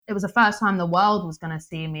it was the first time the world was going to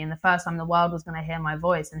see me and the first time the world was going to hear my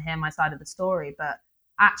voice and hear my side of the story. But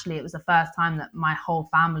actually, it was the first time that my whole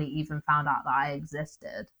family even found out that I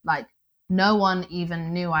existed. Like, no one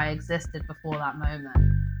even knew I existed before that moment.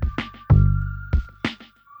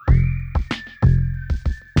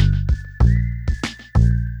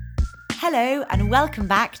 Hello and welcome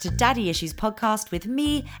back to Daddy Issues podcast with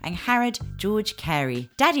me, Angharad George Carey.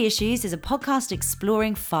 Daddy Issues is a podcast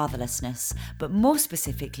exploring fatherlessness, but more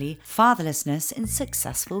specifically, fatherlessness in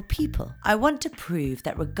successful people. I want to prove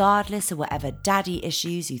that regardless of whatever daddy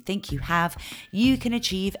issues you think you have, you can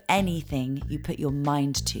achieve anything you put your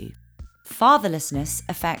mind to. Fatherlessness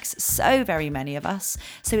affects so very many of us,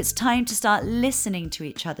 so it's time to start listening to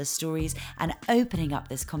each other's stories and opening up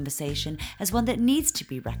this conversation as one that needs to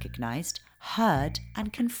be recognised, heard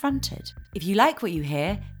and confronted. If you like what you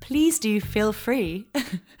hear, please do feel free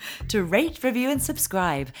to rate, review and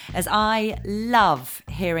subscribe, as I love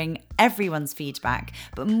hearing everyone's feedback,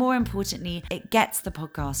 but more importantly, it gets the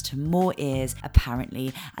podcast to more ears,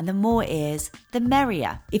 apparently, and the more ears, the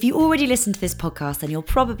merrier. If you already listen to this podcast, then you'll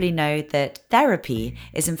probably know that therapy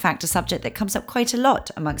is in fact a subject that comes up quite a lot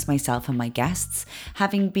amongst myself and my guests,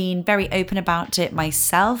 having been very open about it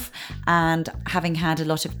myself and having had a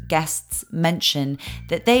lot of guests mention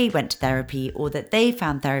that they went to therapy or that they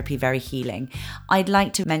found therapy very healing. I'd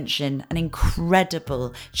like to mention an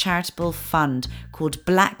incredible charitable fund called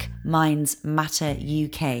Black Minds Matter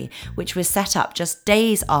UK, which was set up just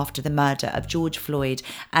days after the murder of George Floyd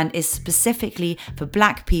and is specifically for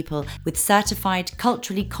Black people with certified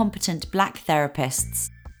culturally competent Black therapists.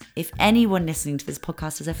 If anyone listening to this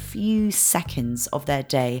podcast has a few seconds of their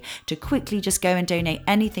day to quickly just go and donate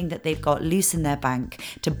anything that they've got loose in their bank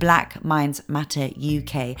to Black Minds Matter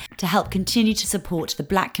UK to help continue to support the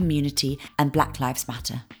Black community and Black Lives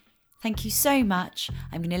Matter. Thank you so much.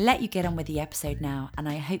 I'm going to let you get on with the episode now, and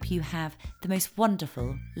I hope you have the most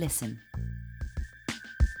wonderful listen.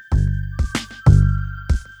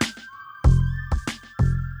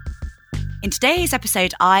 In today's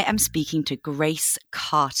episode, I am speaking to Grace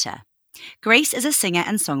Carter. Grace is a singer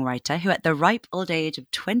and songwriter who at the ripe old age of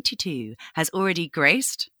 22 has already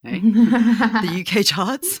graced the UK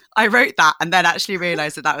charts. I wrote that and then actually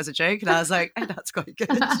realised that was a joke, and I was like, oh, that's quite good.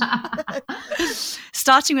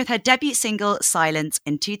 Starting with her debut single, Silence,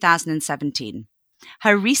 in 2017.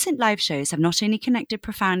 Her recent live shows have not only connected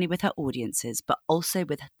profoundly with her audiences, but also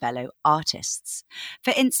with fellow artists.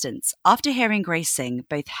 For instance, after hearing Grace sing,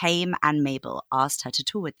 both Haim and Mabel asked her to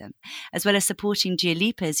tour with them, as well as supporting Dua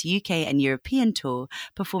Lipa's UK and European tour,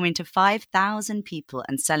 performing to 5,000 people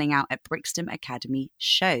and selling out at Brixton Academy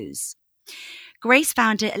shows. Grace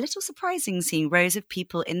found it a little surprising seeing rows of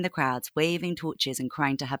people in the crowds waving torches and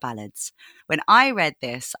crying to her ballads. When I read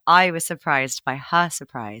this, I was surprised by her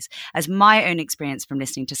surprise, as my own experience from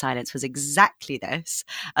listening to Silence was exactly this,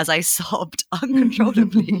 as I sobbed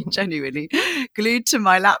uncontrollably, genuinely, glued to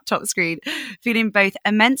my laptop screen, feeling both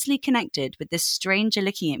immensely connected with this stranger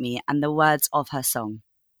looking at me and the words of her song.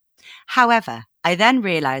 However, I then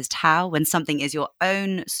realised how, when something is your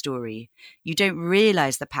own story, you don't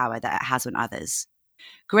realise the power that it has on others.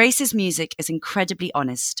 Grace's music is incredibly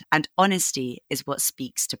honest, and honesty is what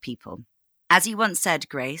speaks to people. As you once said,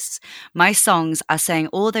 Grace, my songs are saying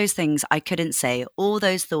all those things I couldn't say, all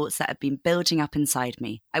those thoughts that have been building up inside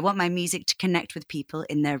me. I want my music to connect with people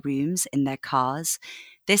in their rooms, in their cars.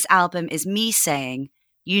 This album is me saying,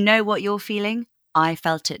 you know what you're feeling? I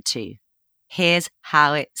felt it too. Here's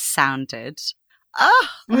how it sounded. Oh,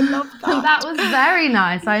 I love that. That was very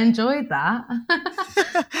nice. I enjoyed that.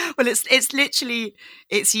 Well, it's literally,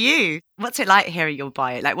 it's you. What's it like hearing your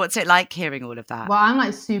bio? Like, what's it like hearing all of that? Well, I'm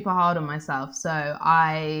like super hard on myself. So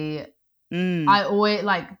I always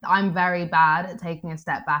I'm very bad at taking a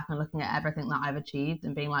step back and looking at everything that I've achieved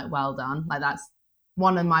and being like, well done. Like, that's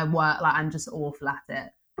one of my work. Like, I'm just awful at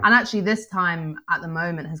it. And actually this time at the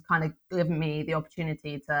moment has kind of given me the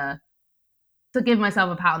opportunity to give myself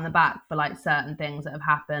a pat on the back for like certain things that have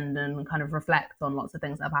happened and kind of reflect on lots of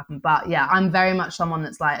things that have happened. But yeah, I'm very much someone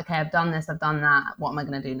that's like, okay, I've done this, I've done that. What am I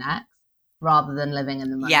going to do next? Rather than living in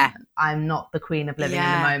the moment. Yeah. I'm not the queen of living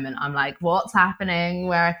in the moment. I'm like, what's happening?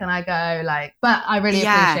 Where can I go? Like, but I really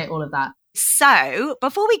appreciate all of that. So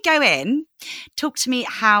before we go in, talk to me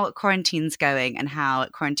how quarantine's going and how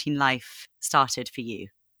quarantine life started for you.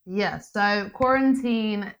 Yeah, so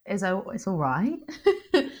quarantine it's all right.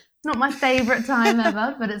 It's not my favorite time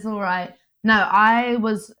ever, but it's all right. No, I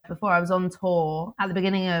was on tour at the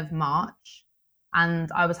beginning of March,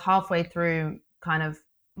 and I was halfway through kind of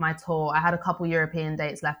my tour. I had a couple European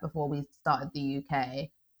dates left before we started the UK,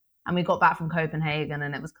 and we got back from Copenhagen,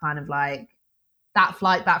 and it was kind of like that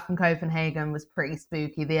flight back from Copenhagen was pretty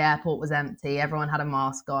spooky. The airport was empty. Everyone had a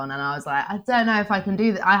mask on. And I was like, I don't know if I can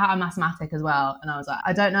do that. I'm asthmatic as well. And I was like,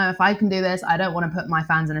 I don't know if I can do this. I don't want to put my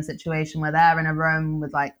fans in a situation where they're in a room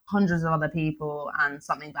with like hundreds of other people and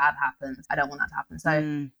something bad happens. I don't want that to happen.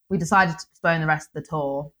 So we decided to postpone the rest of the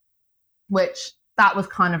tour, which that was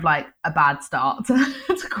kind of like a bad start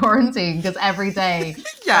to quarantine, because every day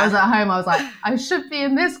I was at home, I was like, I should be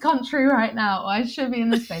in this country right now. I should be in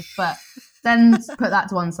this place. But then put that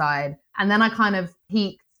to one side. And then I kind of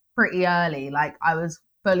peaked pretty early. Like I was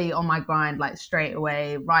fully on my grind, like straight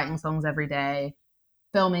away, writing songs every day,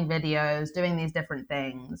 filming videos, doing these different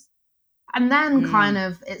things. And then kind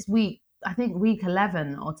of I think week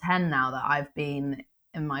 11 or 10 now that I've been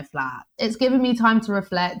in my flat. It's given me time to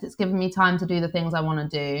reflect. It's given me time to do the things I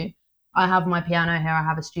want to do. I have my piano here. I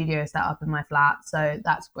have a studio set up in my flat. So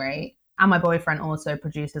that's great. And my boyfriend also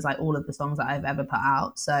produces like all of the songs that I've ever put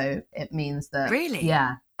out. So it means that... Really?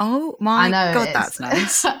 Yeah. Oh my God, that's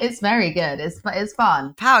nice. It's very good. It's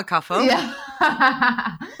fun. Power couple. Yeah.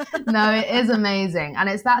 No, it is amazing. And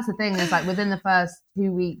that's the thing, is like within the first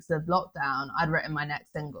 2 weeks of lockdown, I'd written my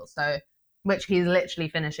next single. So, which he's literally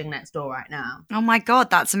finishing next door right now. Oh my God,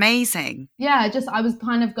 that's amazing. Yeah, I was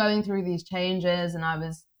kind of going through these changes and I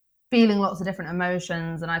was feeling lots of different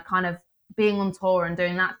emotions, and I kind of, being on tour and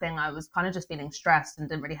doing that thing, I was kind of just feeling stressed and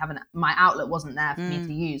didn't really have my outlet wasn't there for me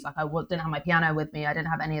to use. Like I didn't have my piano with me. I didn't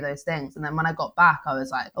have any of those things. And then when I got back, I was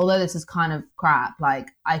like, although this is kind of crap, like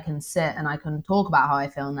I can sit and I can talk about how I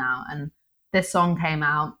feel now. And this song came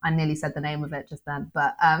out. I nearly said the name of it just then,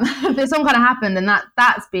 but this song kind of happened, and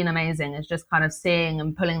that's been amazing. It's just kind of seeing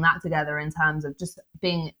and pulling that together in terms of just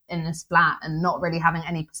being in this flat and not really having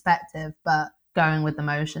any perspective, but going with the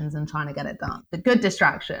motions and trying to get it done. The good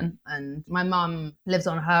distraction. And my mum lives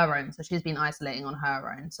on her own, so she's been isolating on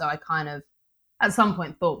her own. So I kind of, at some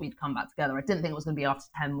point, thought we'd come back together. I didn't think it was going to be after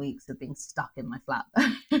 10 weeks of being stuck in my flat.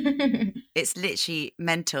 It's literally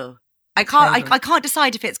mental. I can't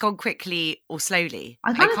decide if it's gone quickly or slowly.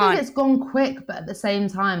 I kind of think it's gone quick, but at the same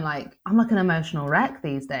time, like, I'm like an emotional wreck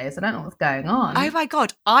these days. I don't know what's going on. Oh my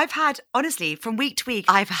God. I've had, honestly, from week to week,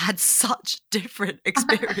 I've had such different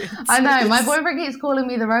experiences. I know. My boyfriend keeps calling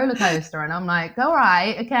me the roller coaster, and I'm like, all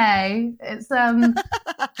right, okay. It's a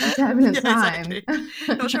turbulent time.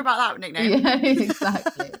 Exactly. Not sure about that nickname. Yeah,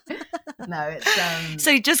 exactly. No, it's...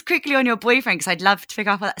 So just quickly on your boyfriend, because I'd love to pick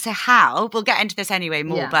up on that. So how, we'll get into this anyway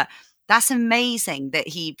more, but that's amazing that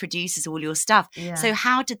he produces all your stuff. Yeah. So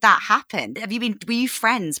how did that happen? Were you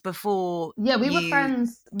friends before? Yeah, we were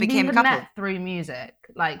friends. Became a couple? Met through music.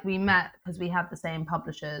 Like we met because we had the same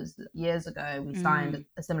publishers years ago. We signed at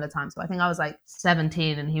a similar time. So I think I was like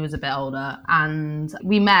 17 and he was a bit older. And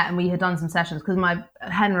we met and we had done some sessions because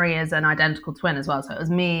Henry is an identical twin as well. So it was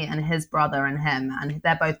me and his brother and him, and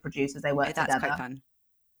they're both producers. They work together. That's quite fun.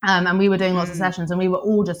 And we were doing lots of sessions, and we were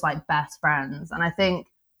all just like best friends. And I think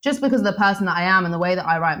just because of the person that I am and the way that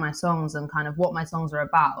I write my songs and kind of what my songs are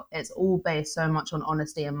about, it's all based so much on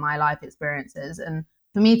honesty and my life experiences. And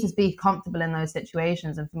for me to be comfortable in those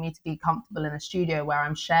situations, and for me to be comfortable in a studio where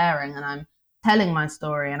I'm sharing and I'm telling my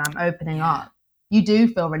story and I'm opening up, you do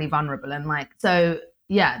feel really vulnerable. And like, so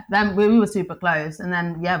yeah, then we were super close. And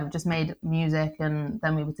then, we've just made music, and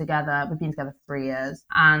then we were together. We've been together for 3 years.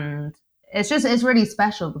 And it's really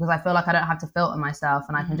special because I feel like I don't have to filter myself,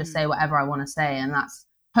 and I can just say whatever I want to say. And that's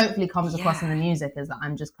hopefully comes across in the music, is that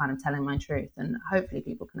I'm just kind of telling my truth, and hopefully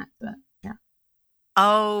people connect to it. Yeah.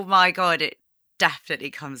 Oh my God, it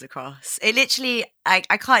definitely comes across. It literally, I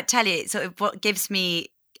can't tell you, it's sort of what gives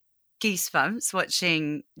me goosebumps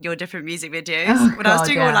watching your different music videos. When I was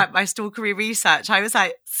doing all like my stalkery research, I was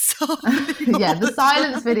like, so yeah, the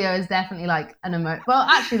silence video is definitely like an well,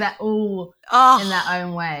 actually they're all in their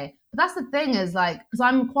own way. But that's the thing, is like, because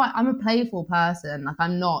I'm a playful person. Like,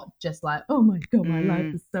 I'm not just like, oh my God, my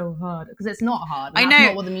life is so hard. Because it's not hard. That's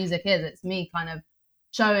not what the music is. It's me kind of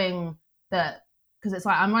showing that, because it's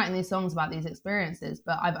like, I'm writing these songs about these experiences,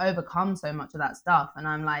 but I've overcome so much of that stuff. And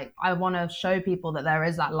I'm like, I want to show people that there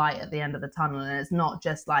is that light at the end of the tunnel. And it's not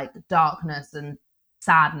just like darkness and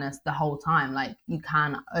sadness the whole time. Like, you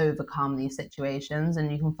can overcome these situations,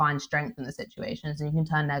 and you can find strength in the situations, and you can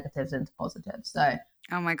turn negatives into positives. So,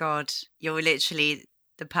 oh my God, you're literally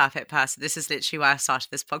the perfect person. This is literally why I started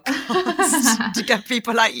this podcast, to get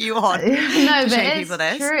people like you on. No, but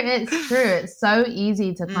it's true. It's true. It's so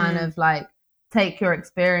easy to kind of like take your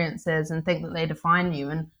experiences and think that they define you.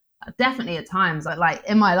 And definitely at times, like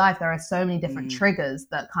in my life, there are so many different triggers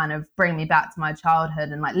that kind of bring me back to my childhood,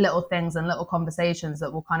 and like little things and little conversations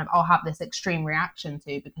that will kind of, I'll have this extreme reaction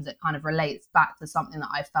to, because it kind of relates back to something that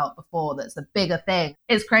I felt before that's a bigger thing.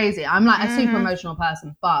 It's crazy. I'm like a super emotional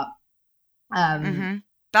person, but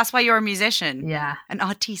That's why you're a musician. Yeah. An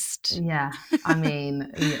artiste. Yeah. I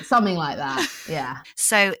mean, something like that. Yeah.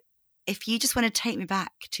 So if you just want to take me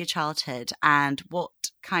back to your childhood, and what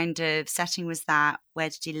kind of setting was that? Where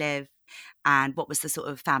did you live? And what was the sort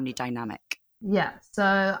of family dynamic? Yeah. So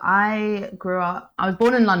I was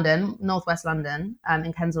born in London, northwest London,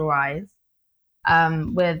 in Kensal Rise,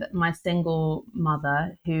 with my single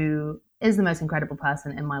mother, who is the most incredible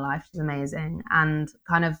person in my life. She's amazing. And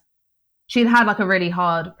kind of, she'd had like a really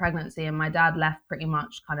hard pregnancy, and my dad left pretty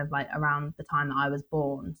much kind of like around the time that I was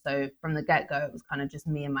born. So from the get-go, it was kind of just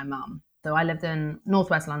me and my mum. So I lived in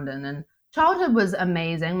northwest London, and childhood was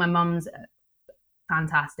amazing. My mum's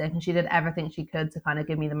fantastic, and she did everything she could to kind of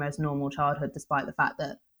give me the most normal childhood, despite the fact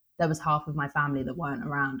that there was half of my family that weren't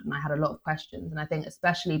around, and I had a lot of questions. And I think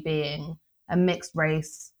especially being a mixed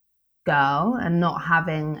race girl and not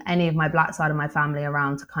having any of my black side of my family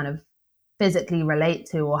around to kind of physically relate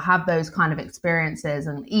to or have those kind of experiences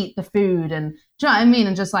and eat the food, and do you know what I mean,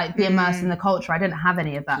 and just like be immersed in the culture. I didn't have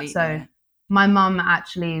any of that. Completely. So my mum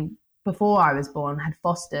actually, before I was born, had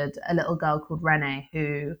fostered a little girl called Renee,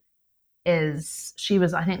 she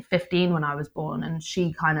was I think 15 when I was born, and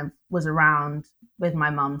she kind of was around with my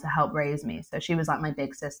mum to help raise me. So she was like my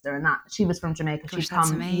big sister, and that she was from Jamaica.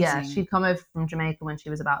 Gosh, she'd come over from Jamaica when she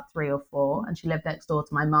was about 3 or 4, and she lived next door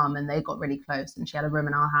to my mum, and they got really close, and she had a room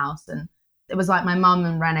in our house. And it was like my mum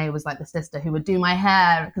and Renee was like the sister who would do my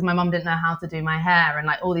hair, because my mum didn't know how to do my hair, and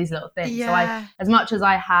like all these little things. So as much as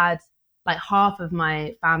I had like half of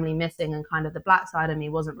my family missing and kind of the black side of me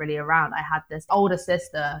wasn't really around, I had this older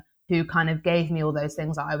sister who kind of gave me all those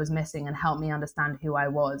things that I was missing and helped me understand who I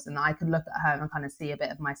was. And I could look at her and kind of see a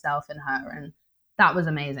bit of myself in her. And that was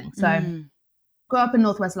amazing. So grew up in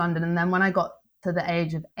northwest London. And then when I got to the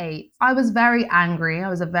age of 8, I was very angry. I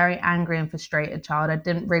was a very angry and frustrated child. I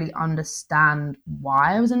didn't really understand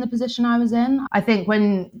why I was in the position I was in. I think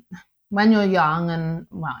when you're young and,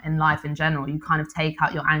 well, in life in general, you kind of take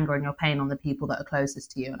out your anger and your pain on the people that are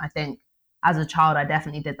closest to you. And I think as a child, I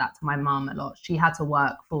definitely did that to my mum a lot. She had to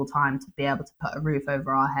work full time to be able to put a roof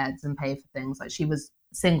over our heads and pay for things. Like, she was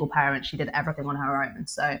a single parent. She did everything on her own.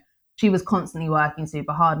 So she was constantly working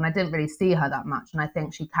super hard, and I didn't really see her that much. And I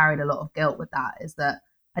think she carried a lot of guilt with that, is that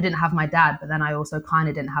I didn't have my dad, but then I also kind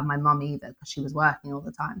of didn't have my mum either, because she was working all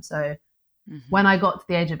the time. So when I got to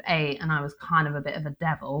the age of 8 and I was kind of a bit of a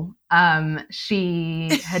devil,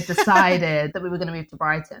 she had decided that we were going to move to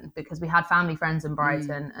Brighton, because we had family friends in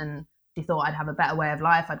Brighton, and she thought I'd have a better way of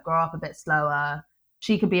life. I'd grow up a bit slower.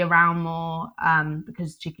 She could be around more,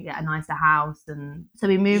 because she could get a nicer house. And so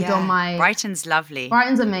we moved on Brighton's lovely.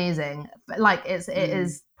 Brighton's amazing. Like, it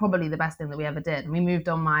is probably the best thing that we ever did. And we moved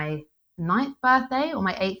on my 9th birthday or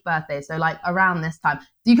my 8th birthday. So like around this time.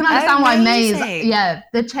 You can understand why May's,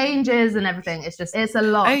 the changes and everything. It's a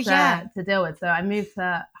lot to deal with. So I moved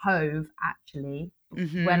to Hove, actually.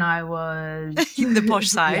 When I was the posh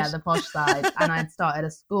side. The posh side. And I'd started a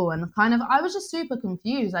school, and kind of I was just super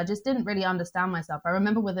confused. I just didn't really understand myself. I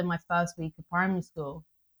remember within my first week of primary school,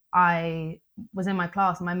 I was in my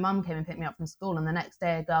class and my mum came and picked me up from school, and the next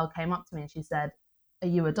day a girl came up to me and she said, "Are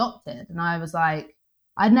you adopted?" And I was like,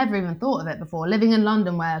 I'd never even thought of it before. Living in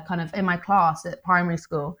London, where kind of in my class at primary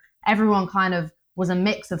school, everyone kind of was a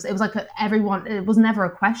mix of, it was like everyone, it was never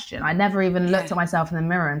a question. I never even looked at myself in the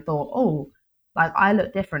mirror and thought, oh, like, I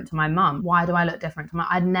look different to my mum. Why do I look different to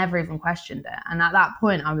I'd never even questioned it. And at that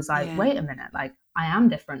point I was like, wait a minute, like, I am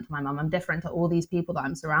different to my mum. I'm different to all these people that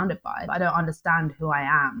I'm surrounded by. I don't understand who I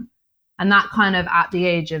am. And that kind of at the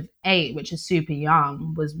age of 8, which is super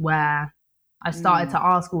young, was where I started to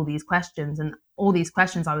ask all these questions. And all these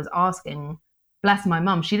questions I was asking, bless my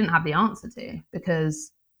mum, she didn't have the answer to,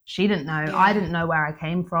 because she didn't know. I didn't know where I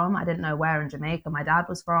came from. I didn't know where in Jamaica my dad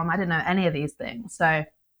was from. I didn't know any of these things. So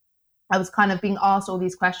I was kind of being asked all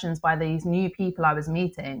these questions by these new people I was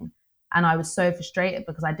meeting. And I was so frustrated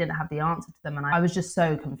because I didn't have the answer to them. And I was just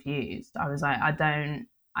so confused. I was like, I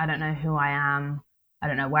don't know who I am. I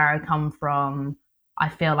don't know where I come from. I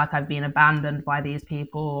feel like I've been abandoned by these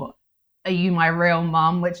people. Are you my real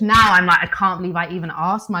mum? Which now I'm like, I can't believe I even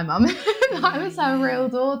asked my mum if I was her real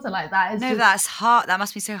daughter. Like, that is that's hard. That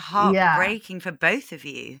must be so heartbreaking for both of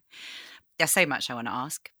you. There's so much I want to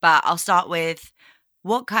ask, but I'll start with,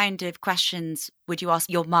 what kind of questions would you ask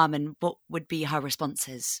your mum, and what would be her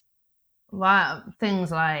responses? Well, things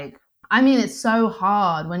like, I mean, it's so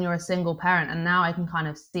hard when you're a single parent, and now I can kind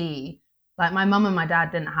of see, like, my mum and my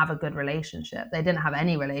dad didn't have a good relationship. They didn't have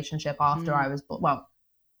any relationship after I was born. Well,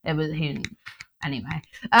 it was anyway.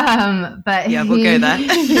 But we'll go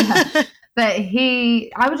there. But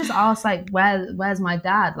I would just ask, like, where's my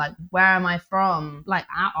dad? Like, where am I from? Like,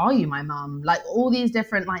 are you my mum? Like, all these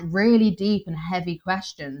different, like, really deep and heavy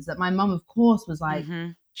questions that my mum, of course, was like,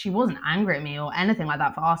 she wasn't angry at me or anything like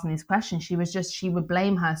that for asking these questions. She was just, she would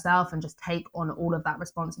blame herself and just take on all of that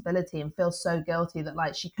responsibility and feel so guilty that,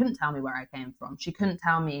 like, she couldn't tell me where I came from. She couldn't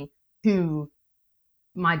tell me who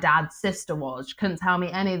my dad's sister was. She couldn't tell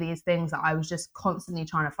me any of these things that I was just constantly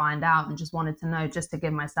trying to find out and just wanted to know, just to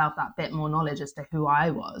give myself that bit more knowledge as to who I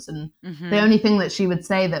was. And the only thing that she would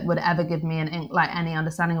say that would ever give me like any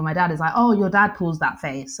understanding of my dad is like, oh, your dad pulls that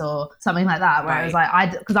face or something like that, where it was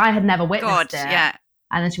like, because I had never witnessed it. Yeah.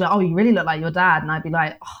 And then she'd be like, oh, you really look like your dad. And I'd be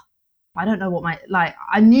like, oh, I don't know what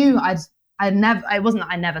I knew I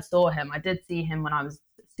never saw him. I did see him when I was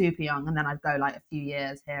super young, and then I'd go like a few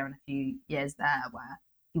years here and a few years there where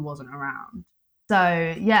he wasn't around.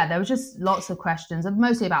 So yeah, there was just lots of questions,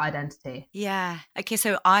 mostly about identity. Yeah. Okay,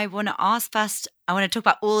 so I want to ask first, I want to talk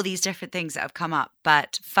about all these different things that have come up,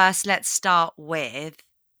 but first let's start with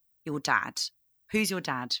your dad. Who's your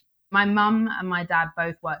dad? My mum and my dad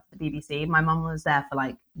both worked at the BBC. My mum was there for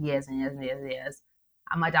like years and years and years and years.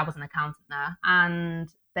 And my dad was an accountant there. And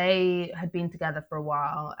they had been together for a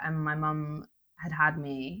while, and my mum had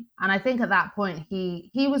me. And I think at that point, he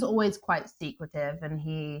was always quite secretive, and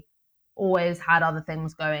he always had other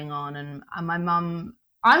things going on. And my mum,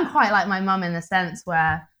 I'm quite like my mum in the sense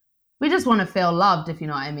where we just want to feel loved, if you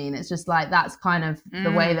know what I mean. It's just like, that's kind of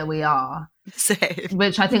the way that we are. Same.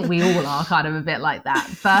 Which I think we all are kind of a bit like that.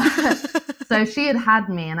 But so she had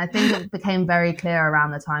me, and I think it became very clear around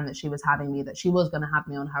the time that she was having me that she was going to have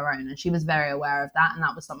me on her own, and she was very aware of that, and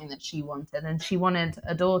that was something that she wanted. And she wanted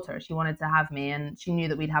a daughter. She wanted to have me, and she knew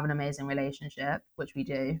that we'd have an amazing relationship, which we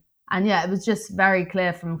do. And yeah, it was just very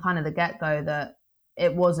clear from kind of the get-go that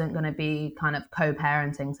it wasn't going to be kind of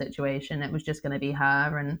co-parenting situation. It was just going to be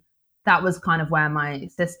her. And that was kind of where my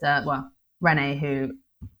sister, well, Renee, who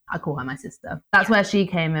I call her my sister, that's where she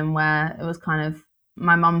came in, where it was kind of,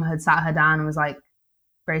 my mum had sat her down and was like,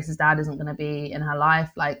 Grace's dad isn't going to be in her life.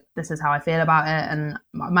 Like, this is how I feel about it. And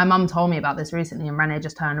my mum told me about this recently, and Renee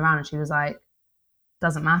just turned around and she was like,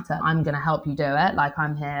 doesn't matter. I'm going to help you do it. Like,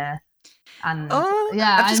 I'm here. And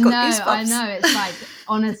yeah, I know. It's like,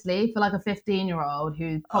 honestly, for like a 15-year-old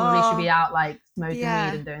who probably should be out like smoking weed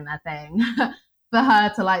and doing their thing, for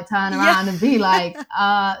her to like turn around and be like,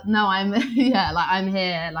 no, I'm like, I'm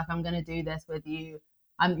here. Like, I'm going to do this with you.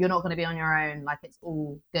 You're not going to be on your own. Like, it's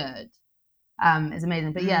all good. It's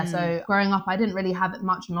amazing. But yeah, so growing up, I didn't really have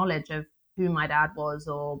much knowledge of who my dad was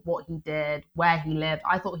or what he did, where he lived.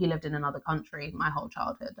 I thought he lived in another country my whole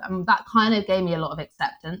childhood. That kind of gave me a lot of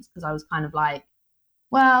acceptance, because I was kind of like,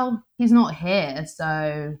 well, he's not here,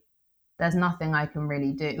 so there's nothing I can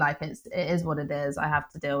really do. Like, it is what it is. I have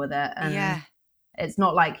to deal with it. And it's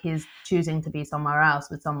not like he's choosing to be somewhere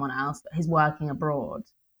else with someone else, but he's working abroad.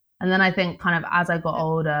 And then I think kind of as I got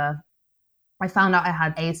older, I found out I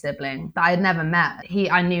had a sibling that I had never met.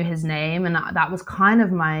 I knew his name, and that was kind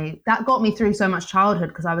of that got me through so much childhood,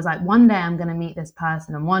 because I was like, one day I'm going to meet this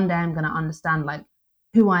person, and one day I'm going to understand like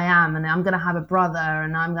who I am, and I'm going to have a brother,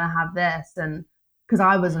 and I'm going to have this. And because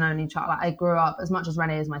I was an only child, like, I grew up, as much as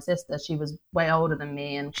Renee is my sister, she was way older than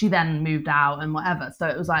me, and she then moved out and whatever. So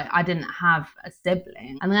it was like, I didn't have a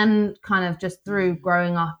sibling. And then kind of just through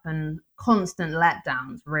growing up and constant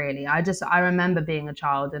letdowns, really, I remember being a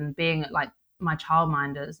child and being at like my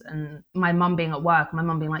childminders, and my mum being at work, my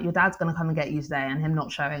mum being like, your dad's going to come and get you today, and him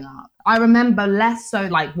not showing up. I remember less so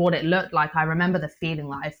like what it looked like. I remember the feeling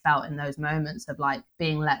that I felt in those moments of like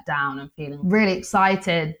being let down and feeling really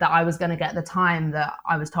excited that I was going to get the time that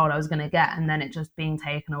I was told I was going to get, and then it just being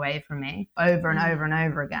taken away from me over and over and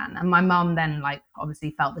over again. And my mum then like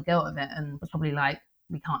obviously felt the guilt of it and was probably like,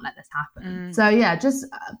 we can't let this happen. So yeah, just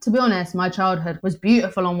to be honest, my childhood was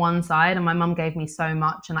beautiful on one side, and my mum gave me so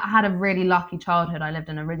much, and I had a really lucky childhood. I lived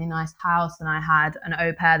in a really nice house, and I had an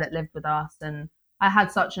au pair that lived with us, and I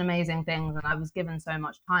had such amazing things, and I was given so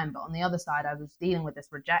much time. But on the other side, I was dealing with this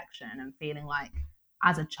rejection and feeling like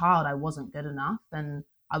as a child I wasn't good enough, and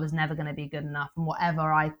I was never going to be good enough, and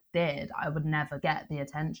whatever I did, I would never get the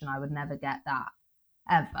attention. I would never get that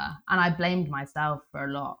ever. And I blamed myself for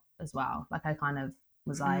a lot as well. Like, I kind of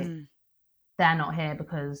was like, they're not here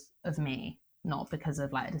because of me, not because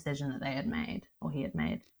of like a decision that they had made or he had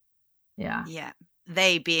made. Yeah.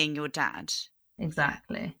 They being your dad.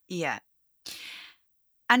 Exactly. Yeah.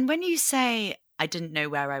 And when you say I didn't know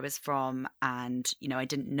where I was from and, you know, I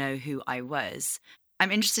didn't know who I was,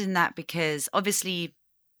 I'm interested in that because obviously,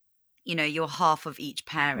 you know, you're half of each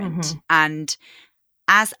parent. And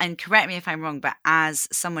and correct me if I'm wrong, but as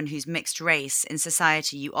someone who's mixed race in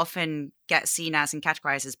society, you often get seen as and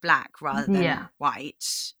categorized as Black rather than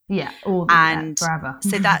white. Yeah, forever.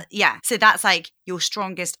 So that's like your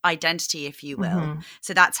strongest identity, if you will.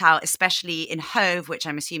 So that's how, especially in Hove, which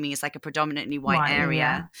I'm assuming is like a predominantly white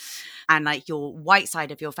area, and like your white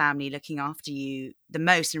side of your family looking after you the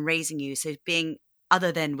most and raising you. So being,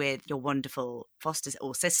 other than with your wonderful foster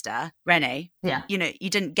or sister, Renee, you know, you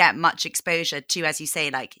didn't get much exposure to, as you say,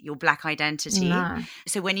 like your Black identity. No.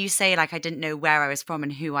 So when you say like, I didn't know where I was from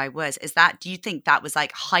and who I was, do you think that was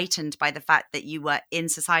like heightened by the fact that you were in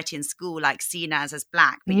society and school, like seen as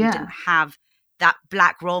Black, but you didn't have that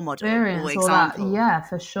Black role model or example? Yeah,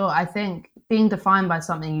 for sure. I think being defined by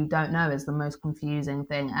something you don't know is the most confusing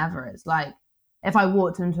thing ever. It's like, if I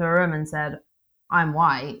walked into a room and said, I'm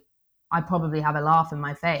white, I'd probably have a laugh in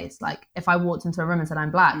my face. Like if I walked into a room and said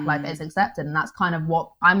I'm Black, like it's accepted. And that's kind of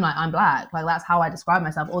what I'm like, I'm Black. Like that's how I describe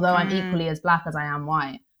myself, although I'm equally as Black as I am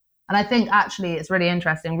white. And I think actually it's really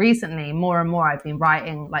interesting. Recently, more and more, I've been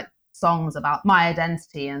writing like songs about my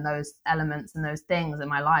identity and those elements and those things in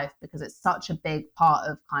my life, because it's such a big part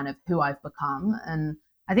of kind of who I've become. And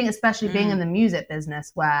I think especially being in the music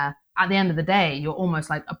business, where at the end of the day, you're almost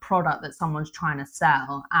like a product that someone's trying to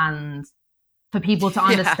sell. And for people to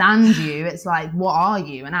understand you, it's like, what are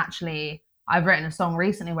you? And actually, I've written a song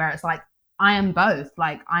recently where it's like, I am both.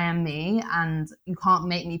 Like, I am me, and you can't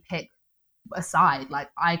make me pick a side. Like,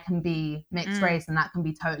 I can be mixed race, and that can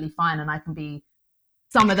be totally fine. And I can be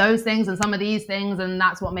some of those things and some of these things, and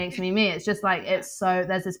that's what makes me me. It's just like,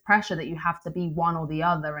 there's this pressure that you have to be one or the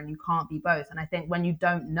other, and you can't be both. And I think when you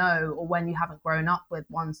don't know, or when you haven't grown up with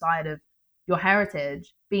one side of your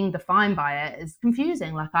heritage, being defined by it is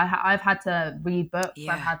confusing. Like I've had to read books,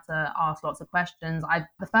 I've had to ask lots of questions.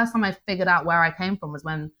 The first time I figured out where I came from was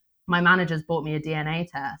when my managers bought me a DNA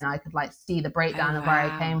test, and I could like see the breakdown of where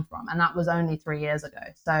I came from, and that was only 3 years ago.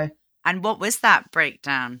 So, and what was that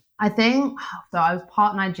breakdown? I think so. I was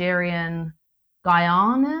part Nigerian,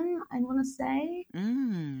 Guyana, I want to say,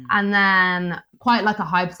 and then quite like a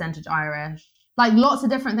high percentage Irish. Like lots of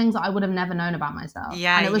different things that I would have never known about myself.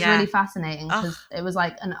 And it was really fascinating, because it was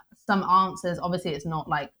like some answers, obviously it's not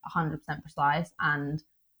like 100% precise, and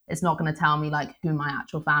it's not going to tell me like who my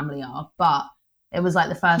actual family are. But it was like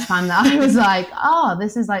the first time that I was like, oh,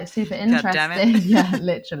 this is like super interesting. Yeah,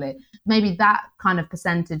 literally. Maybe that kind of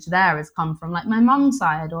percentage there has come from like my mum's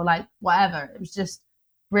side or like whatever. It was just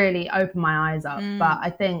really opened my eyes up. But I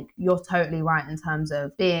think you're totally right in terms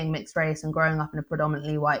of being mixed race and growing up in a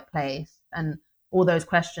predominantly white place, and all those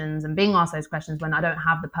questions and being asked those questions when I don't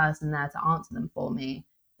have the person there to answer them for me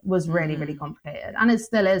was really, really complicated. And it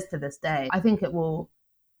still is to this day. I think it will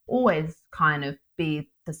always kind of be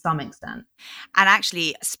to some extent. And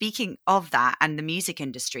actually, speaking of that and the music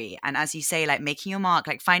industry, and as you say, like making your mark,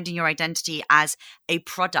 like finding your identity as a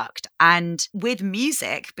product, and with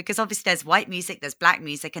music, because obviously there's white music, there's Black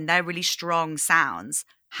music, and they're really strong sounds.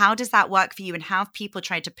 How does that work for you, and how have people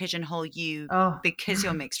tried to pigeonhole you because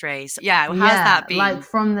you're mixed race? How's that been? Like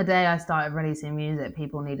from the day I started releasing music,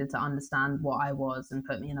 people needed to understand what I was and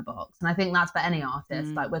put me in a box. And I think that's for any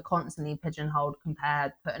artist. Like we're constantly pigeonholed,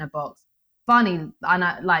 compared, put in a box. Funny,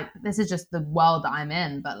 and like this is just the world that I'm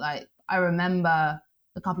in. But like I remember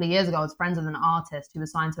a couple of years ago, I was friends with an artist who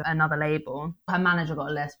was signed to another label. Her manager got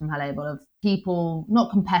a list from her label of people,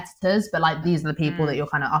 not competitors, but like these are the people that you're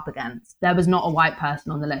kind of up against. There was not a white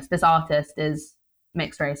person on the list. This artist is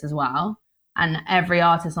mixed race as well. And every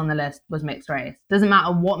artist on the list was mixed race. Doesn't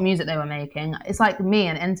matter what music they were making. It's like me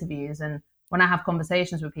in interviews, and when I have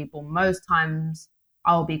conversations with people, most times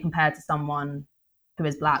I'll be compared to someone who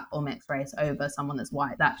is Black or mixed race over someone that's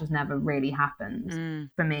white. That just never really happens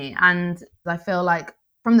for me. And I feel like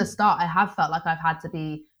from the start, I have felt like I've had to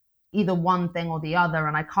be either one thing or the other,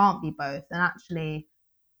 and I can't be both. And actually,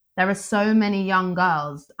 there are so many young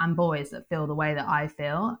girls and boys that feel the way that I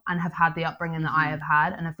feel and have had the upbringing that I have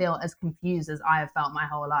had, and I feel as confused as I have felt my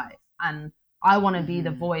whole life. And I want to be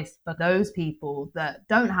the voice for those people that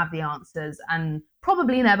don't have the answers and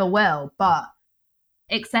probably never will, but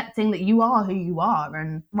accepting that you are who you are,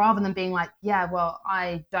 and rather than being like, yeah, well,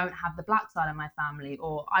 I don't have the Black side of my family,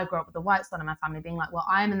 or I grew up with the white side of my family, being like, well,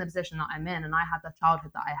 I'm in the position that I'm in, and I had the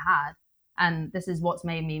childhood that I had, and this is what's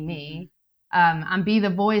made me me. And be the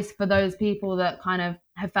voice for those people that kind of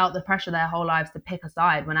have felt the pressure their whole lives to pick a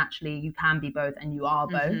side, when actually you can be both and you are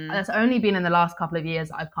both. That's only been in the last couple of years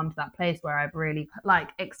that I've come to that place where I've really like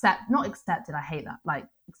accepted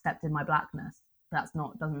my Blackness.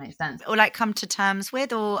 doesn't make sense. Or like come to terms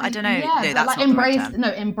with, or I don't know. Yeah, no, that's like not embraced, the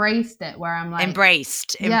right term. embraced it, where I'm like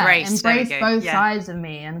Embraced both sides of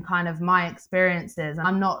me and kind of my experiences.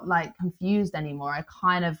 I'm not like confused anymore.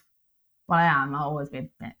 I am. I'll always be a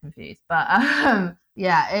bit confused, but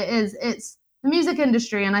yeah, it's the music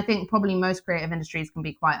industry, and I think probably most creative industries can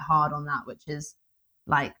be quite hard on that, which is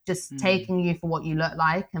like just taking you for what you look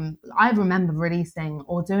like. And I remember releasing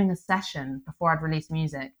or doing a session before I'd released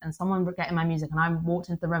music, and someone would get in my music, and I walked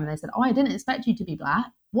into the room and they said, "Oh, I didn't expect you to be black.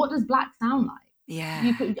 What does black sound like?"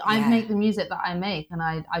 I make the music that I make, and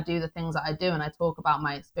I do the things that I do, and I talk about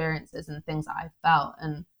my experiences and things that I felt,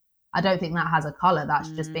 and I don't think that has a color. That's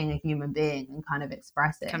just being a human being and kind of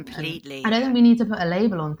expressing. Completely. And I don't think we need to put a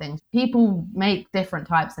label on things. People make different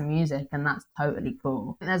types of music, and that's totally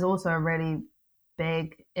cool. And there's also a really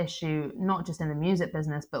big issue, not just in the music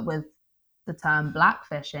business, but with the term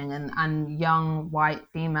blackfishing and young white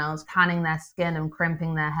females tanning their skin and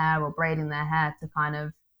crimping their hair or braiding their hair to kind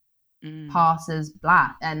of pass as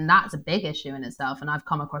black. And that's a big issue in itself. And I've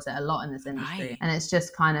come across it a lot in this industry. Right. And it's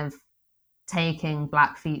just kind of taking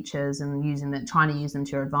black features and trying to use them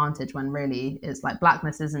to your advantage, when really it's like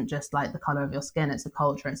blackness isn't just like the color of your skin. It's a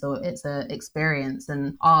culture. It's a experience.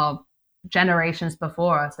 And our generations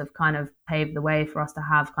before us have kind of paved the way for us to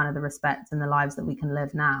have kind of the respect and the lives that we can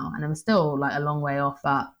live now. And we're still like a long way off,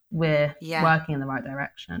 but we're working in the right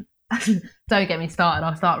direction. Don't get me started.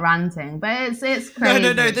 I'll start ranting, but it's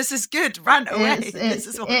crazy. No. This is good. Rant away.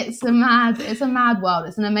 It's a mad world.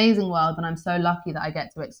 It's an amazing world, and I'm so lucky that I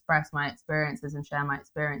get to express my experiences and share my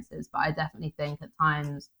experiences. But I definitely think at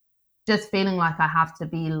times, just feeling like I have to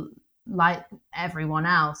be like everyone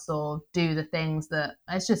else or do the things that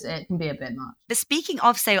it can be a bit much. But speaking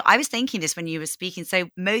of, so I was thinking this when you were speaking. So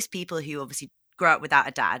most people who obviously grow up without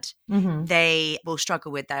a dad, they will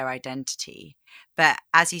struggle with their identity. But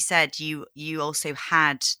as you said, you also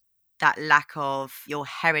had that lack of your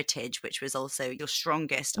heritage, which was also your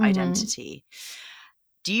strongest identity.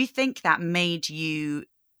 Do you think that made you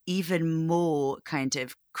even more kind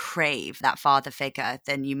of crave that father figure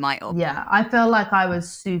than you might have? Yeah, I feel like I was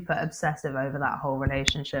super obsessive over that whole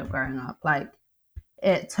relationship growing up. Like,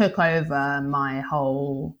 it took over my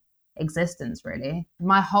whole existence, really.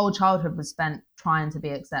 My whole childhood was spent trying to be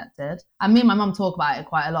accepted. And me and my mum talk about it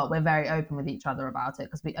quite a lot. We're very open with each other about it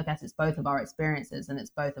because I guess it's both of our experiences and it's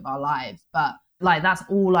both of our lives. But like, that's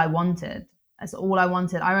all I wanted. That's all I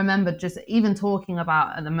wanted. I remember just even talking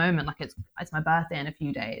about at the moment, like it's my birthday in a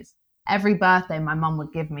few days. Every birthday, my mum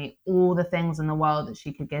would give me all the things in the world that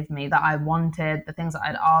she could give me that I wanted, the things that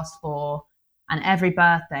I'd asked for. And every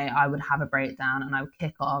birthday, I would have a breakdown and I would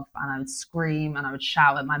kick off and I would scream and I would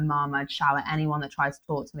shout at my mum. I'd shout at anyone that tried to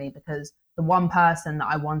talk to me because the one person that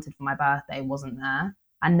I wanted for my birthday wasn't there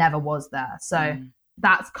and never was there. So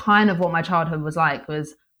that's kind of what my childhood was like,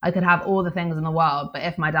 was I could have all the things in the world, but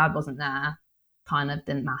if my dad wasn't there, kind of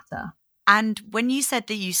didn't matter. And when you said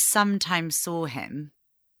that you sometimes saw him,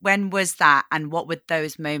 when was that and what would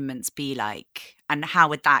those moments be like? And how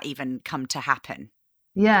would that even come to happen?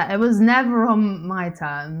 Yeah, it was never on my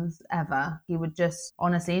terms, ever. He would just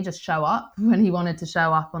honestly just show up when he wanted to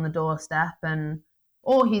show up on the doorstep,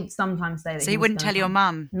 or he'd sometimes say that. So you wouldn't tell your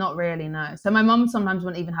mum? Not really, no. So my mum sometimes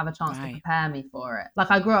wouldn't even have a chance to prepare me for it.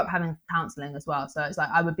 Like, I grew up having counselling as well. So it's like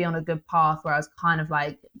I would be on a good path where I was kind of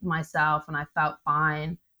like myself and I felt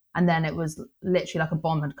fine. And then it was literally like a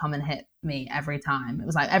bomb had come and hit me every time. It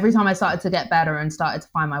was like every time I started to get better and started to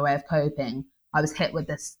find my way of coping, I was hit with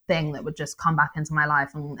this thing that would just come back into my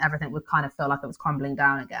life and everything would kind of feel like it was crumbling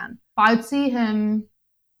down again. But I'd see him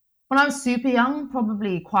when I was super young,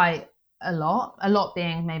 probably quite a lot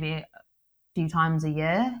being maybe a few times a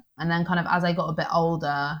year. And then kind of as I got a bit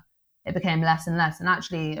older, it became less and less. And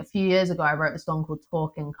actually a few years ago, I wrote a song called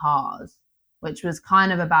Talking Cars, which was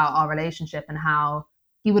kind of about our relationship and how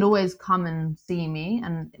he would always come and see me.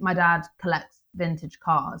 And my dad collects vintage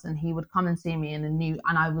cars and he would come and see me and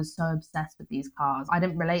I was so obsessed with these cars. I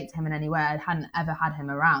didn't relate to him in any way. I hadn't ever had him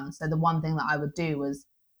around. So the one thing that I would do was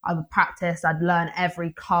I would practice. I'd learn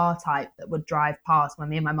every car type that would drive past when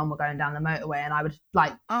me and my mum were going down the motorway, and I would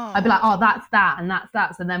I'd be like, oh, that's that and that's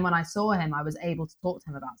that. So then when I saw him, I was able to talk to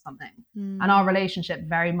him about something. And our relationship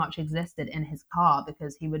very much existed in his car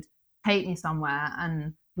because he would take me somewhere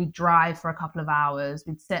and we'd drive for a couple of hours,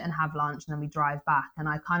 we'd sit and have lunch, and then we'd drive back. And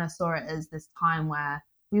I kind of saw it as this time where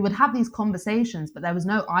we would have these conversations, but there was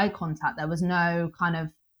no eye contact. There was no kind of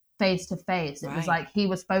face to face. It was like he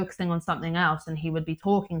was focusing on something else and he would be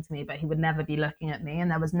talking to me, but he would never be looking at me. And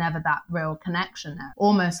there was never that real connection there.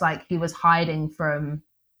 Almost like he was hiding from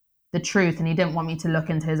the truth and he didn't want me to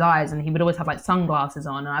look into his eyes. And he would always have like sunglasses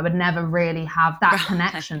on and I would never really have that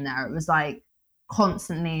connection there. It was like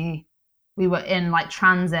constantly, we were in like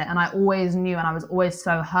transit, and I always knew, and I was always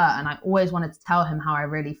so hurt, and I always wanted to tell him how I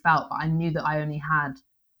really felt, but I knew that I only had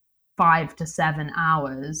 5 to 7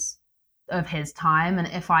 hours of his time. And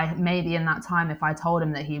if I, maybe in that time, if I told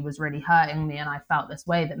him that he was really hurting me and I felt this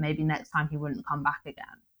way, that maybe next time he wouldn't come back again.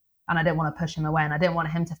 And I didn't want to push him away, and I didn't want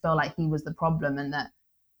him to feel like he was the problem and that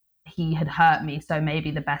he had hurt me. So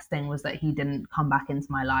maybe the best thing was that he didn't come back into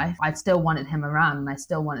my life. I still wanted him around, and I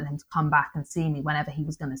still wanted him to come back and see me whenever he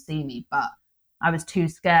was going to see me. But I was too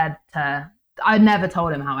scared to, I never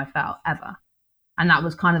told him how I felt ever. And that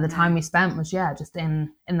was kind of the time we spent, was just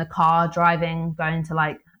in the car driving, going to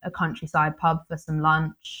like a countryside pub for some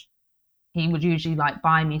lunch. He would usually like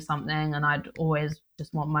buy me something, and I'd always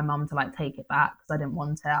just want my mum to like take it back because I didn't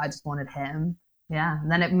want it. I just wanted him. Yeah.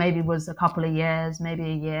 And then it maybe was a couple of years, maybe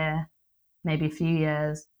a year, maybe a few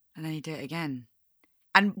years. And then he did it again.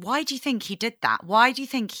 And why do you think he did that? Why do you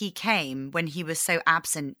think he came when he was so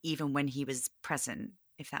absent, even when he was present,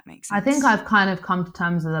 if that makes sense? I think I've kind of come to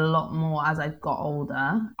terms with it a lot more as I've got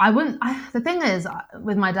older. The thing is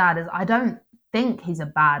with my dad is I don't think he's a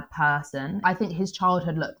bad person. I think his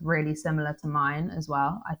childhood looked really similar to mine as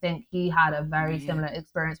well. I think he had a very similar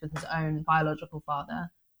experience with his own biological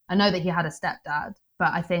father. I know that he had a stepdad,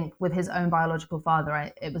 but I think with his own biological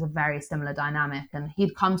father, it was a very similar dynamic. And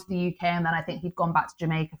he'd come to the UK, and then I think he'd gone back to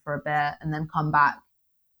Jamaica for a bit and then come back.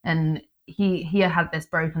 And he had this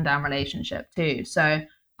broken down relationship too. So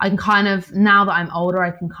I can kind of, now that I'm older,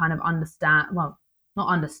 I can kind of understand, well, not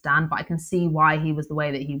understand, but I can see why he was the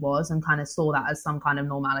way that he was, and kind of saw that as some kind of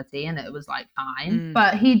normality, and it was like fine.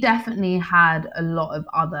 But he definitely had a lot of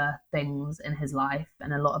other things in his life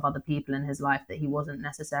and a lot of other people in his life that he wasn't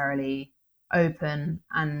necessarily open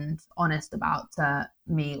and honest about to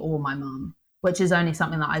me or my mum, which is only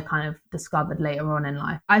something that I kind of discovered later on in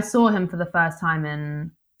life. I saw him for the first time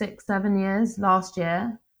in 6-7 years last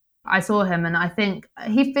year. I saw him, and I think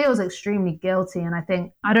he feels extremely guilty, and I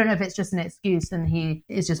don't know if it's just an excuse, and he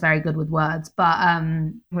is just very good with words, but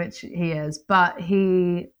which he is, but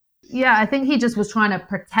I think he just was trying to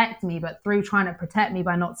protect me, but through trying to protect me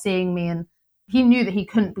by not seeing me, and he knew that he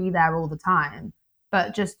couldn't be there all the time,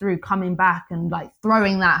 but just through coming back and like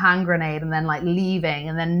throwing that hand grenade and then like leaving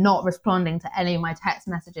and then not responding to any of my text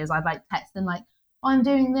messages. I'd like text him like, oh, I'm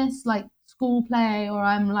doing this like school play, or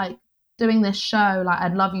I'm like doing this show, like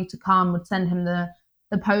I'd love you to come, would send him the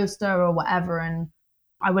poster or whatever, and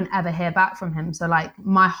I wouldn't ever hear back from him. So like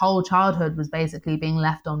my whole childhood was basically being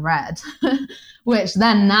left on red, which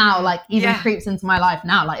then now like even creeps into my life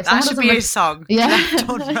now. Like if that should be a song. Yeah. Left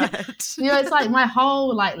on red. It's like my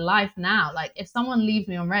whole like life now. Like if someone leaves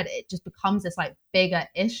me on red, it just becomes this like bigger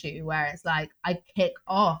issue where it's like I kick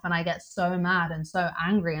off and I get so mad and so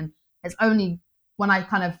angry, and it's only when I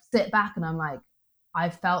kind of sit back and I'm like,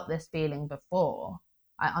 I've felt this feeling before.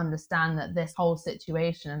 I understand that this whole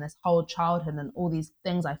situation and this whole childhood and all these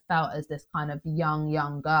things I felt as this kind of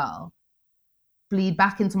young girl bleed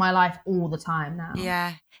back into my life all the time now.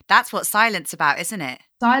 Yeah, that's what Silence about, isn't it?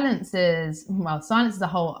 Silence is a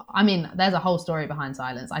whole, there's a whole story behind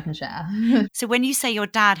Silence I can share. So when you say your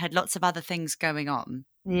dad had lots of other things going on,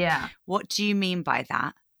 what do you mean by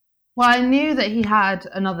that? Well, I knew that he had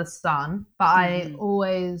another son, but I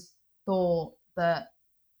always thought that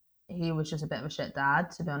he was just a bit of a shit dad,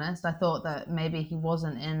 to be honest. I thought that maybe he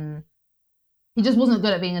just wasn't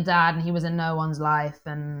good at being a dad, and he was in no one's life,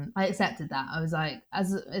 and I accepted that. I was like,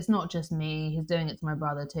 it's not just me, he's doing it to my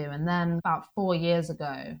brother too. And then about 4 years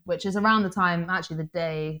ago, which is around the time, actually the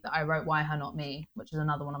day that I wrote Why Her Not Me, which is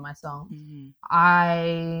another one of my songs,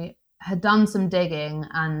 I had done some digging,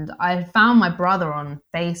 and I found my brother on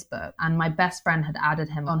Facebook, and my best friend had added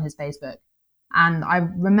him on his Facebook. And I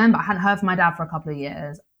remember I hadn't heard from my dad for a couple of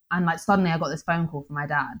years. And like suddenly I got this phone call from my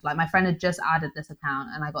dad. Like my friend had just added this account,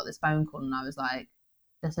 and I got this phone call, and I was like,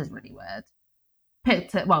 this is really weird.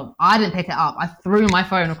 I didn't pick it up. I threw my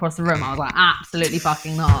phone across the room. I was like, absolutely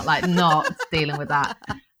fucking not. Like not dealing with that.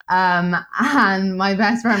 And my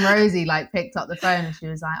best friend Rosie like picked up the phone, and she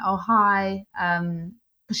was like, oh, hi.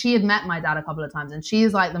 She had met my dad a couple of times, and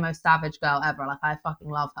she's like the most savage girl ever. Like I fucking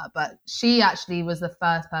love her, but she actually was the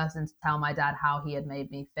first person to tell my dad how he had made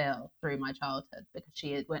me feel through my childhood, because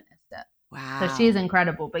she had witnessed it. Wow. So she's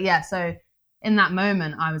incredible. But yeah, so in that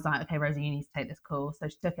moment I was like, okay, Rosie, you need to take this call. So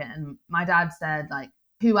she took it, and my dad said like,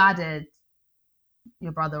 who added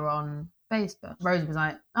your brother on Facebook? Rosie was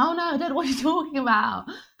like, oh no, I don't know what you're talking about.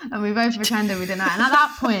 And we both pretended we didn't know. And at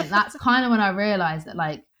that point, that's kind of when I realized that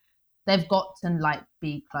like they've got to like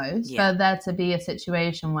be close for there to be a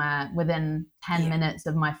situation where within 10 minutes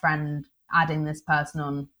of my friend adding this person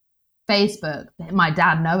on Facebook, my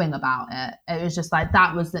dad knowing about it. It was just like,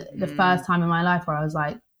 that was the first time in my life where I was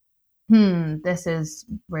like, this is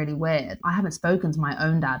really weird. I haven't spoken to my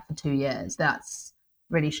own dad for 2 years. That's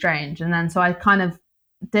really strange. And then so I kind of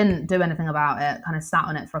didn't do anything about it, kind of sat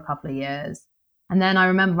on it for a couple of years. And then I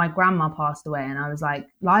remember my grandma passed away, and I was like,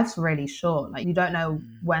 life's really short. Like, you don't know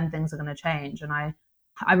when things are going to change. And I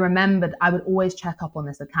remembered I would always check up on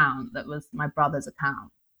this account that was my brother's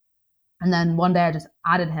account. And then one day I just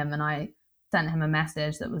added him, and I sent him a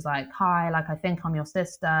message that was like, hi, like, I think I'm your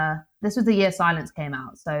sister. This was the year Silence came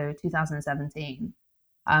out, so 2017.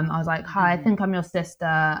 I was like, hi, I think I'm your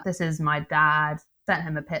sister. This is my dad. Sent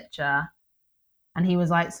him a picture. And he was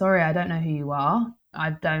like, sorry, I don't know who you are.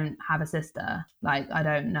 I don't have a sister. Like, I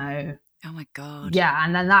don't know. Oh my God. Yeah.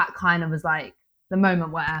 And then that kind of was like the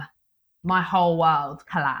moment where my whole world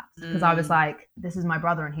collapsed, because I was like, this is my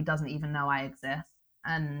brother and he doesn't even know I exist.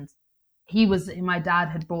 And my dad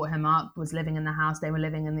had brought him up, was living in the house. They were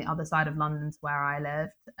living in the other side of London to where I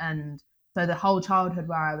lived. And so the whole childhood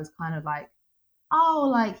where I was kind of like, oh,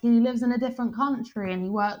 like, he lives in a different country and he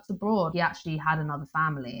works abroad. He actually had another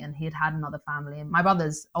family, and he had had another family. And my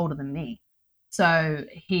brother's older than me. So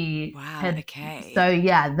So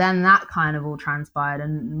yeah, then that kind of all transpired.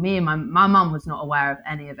 And me and my mum was not aware of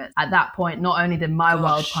any of it. At that point, not only did my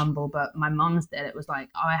world crumble, but my mum's did. It was like,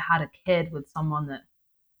 oh, I had a kid with someone that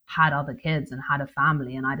had other kids and had a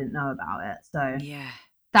family, and I didn't know about it. So yeah,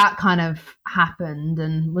 that kind of happened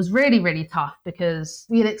and was really, really tough, because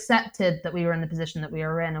we had accepted that we were in the position that we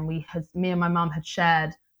were in, and me and my mum had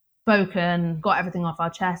spoken, got everything off our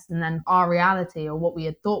chest, and then our reality, or what we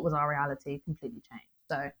had thought was our reality, completely changed.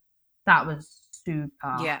 So that was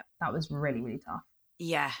that was really, really tough.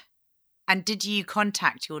 Yeah. And did you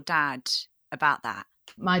contact your dad about that?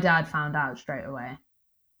 My dad found out straight away.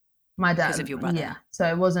 My dad, because of your brother. Yeah. So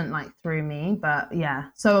it wasn't like through me, but yeah.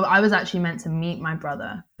 So I was actually meant to meet my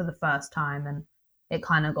brother for the first time, and it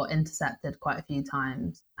kind of got intercepted quite a few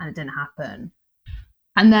times, and it didn't happen.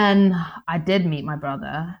 And then I did meet my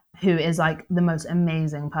brother, who is like the most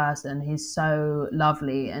amazing person. He's so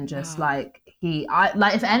lovely, and just like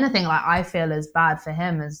if anything, like, I feel as bad for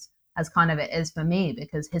him as kind of it is for me,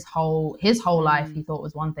 because his whole life he thought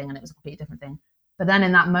was one thing and it was a completely different thing. But then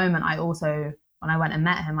in that moment, when I went and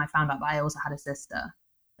met him, I found out that I also had a sister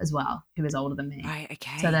as well, who is older than me. Right,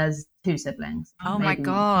 okay. So there's 2 siblings. Oh my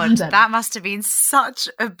God, that must have been such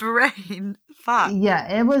a brain fuck. Yeah,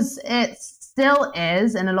 it still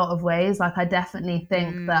is in a lot of ways. Like, I definitely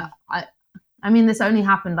think that I mean, this only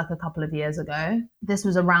happened like a couple of years ago. This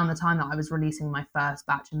was around the time that I was releasing my first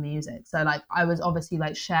batch of music. So like, I was obviously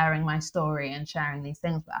like sharing my story and sharing these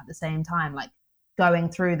things, but at the same time, like, going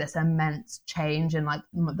through this immense change in like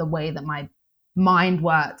the way that my mind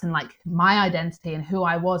worked, and like my identity and who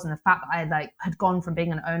I was, and the fact that I like had gone from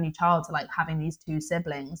being an only child to like having these 2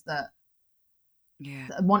 siblings that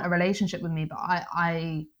want a relationship with me, but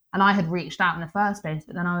I had reached out in the first place,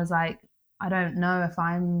 but then I was like, I don't know if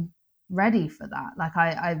I'm ready for that. Like,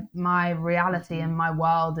 my reality and my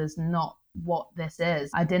world is not what this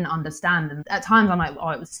is. I didn't understand, and at times I'm like, oh,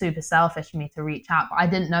 it was super selfish for me to reach out, but I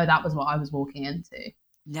didn't know that was what I was walking into.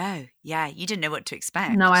 No, yeah, you didn't know what to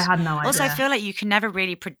expect. No, I had no idea. Also, I feel like you can never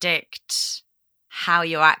really predict how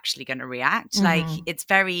you're actually going to react. Like, it's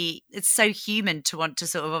so human to want to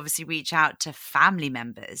sort of obviously reach out to family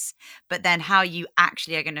members, but then how you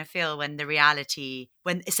actually are going to feel when the reality,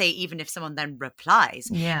 when, say, even if someone then replies,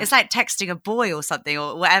 it's like texting a boy or something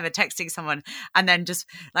or whatever, texting someone and then just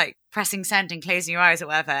like pressing send and closing your eyes or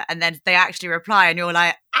whatever, and then they actually reply and you're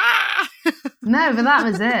like, ah. No, but that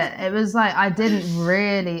was it. It was like, I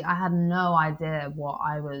had no idea what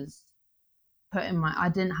I was I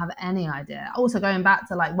didn't have any idea. Also, going back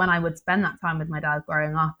to like when I would spend that time with my dad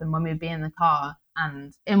growing up, and when we'd be in the car,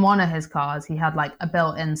 and in one of his cars, he had like a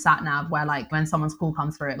built-in sat nav where like when someone's call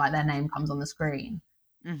comes through, it like their name comes on the screen.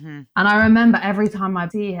 And I remember every time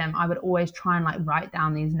I'd see him, I would always try and like write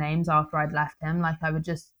down these names after I'd left him. Like,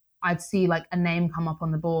 I'd see like a name come up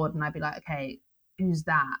on the board, and I'd be like, okay, who's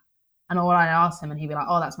that? And all I'd ask him, and he'd be like,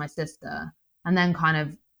 oh, that's my sister. And then kind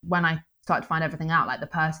of when I started to find everything out, like the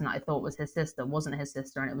person that I thought was his sister wasn't his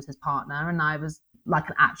sister, and it was his partner, and I was like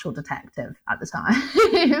an actual detective at the time.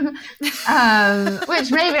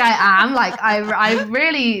 Which maybe I am. Like, I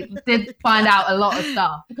really did find out a lot of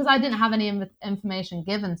stuff because I didn't have any information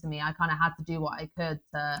given to me. I kind of had to do what I could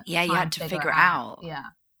to you had to figure it out. Yeah.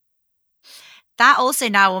 That also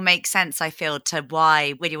now will make sense, I feel, to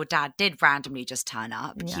why when your dad did randomly just turn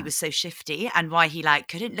up, he was so shifty, and why he like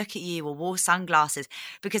couldn't look at you or wore sunglasses.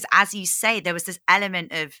 Because as you say, there was this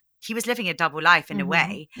element of, he was living a double life in a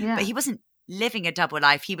way, but he wasn't living a double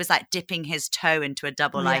life. He was like dipping his toe into a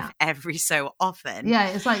double life every so often. Yeah,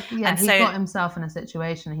 it's like, he got himself in a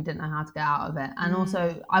situation he didn't know how to get out of it. And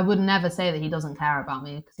also, I would never say that he doesn't care about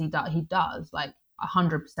me, because he does. Like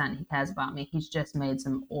 100% he cares about me. He's just made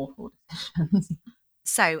some awful decisions.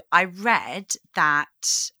 So I read that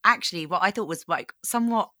actually what I thought was like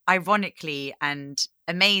somewhat ironically and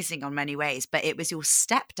amazing on many ways, but it was your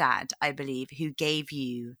stepdad, I believe, who gave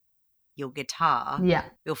you your guitar,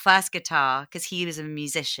 your first guitar, because he was a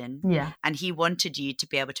musician, and he wanted you to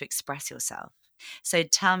be able to express yourself. So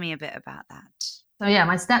tell me a bit about that. So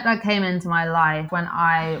my stepdad came into my life when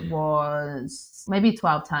I was maybe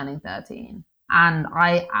 12, turning 13, and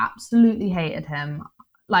I absolutely hated him.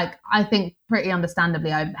 Like, I think pretty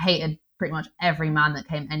understandably, I hated pretty much every man that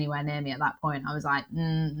came anywhere near me at that point. I was like,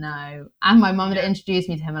 no. And my mum had introduced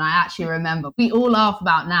me to him, and I actually remember, we all laugh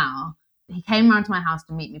about now, he came around to my house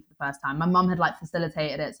to meet me for the first time. My mum had like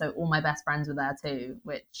facilitated it, so all my best friends were there too,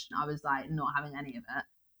 which I was like not having any of it.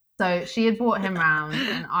 So she had brought him round,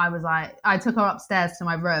 and I was like, I took her upstairs to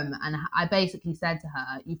my room, and I basically said to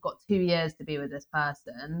her, you've got 2 years to be with this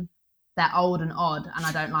person. They're old and odd, and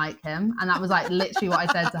I don't like him. And that was like literally what I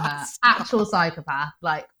said to her. Actual psychopath.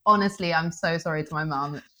 Like, honestly, I'm so sorry to my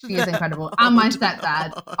mum. She is incredible. And my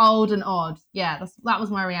stepdad, old and odd. Yeah, that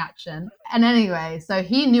was my reaction. And anyway, so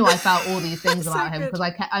he knew I felt all these things about him, because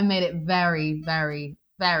I made it very, very,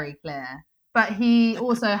 very clear. But he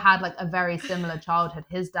also had like a very similar childhood.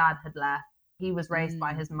 His dad had left. He was raised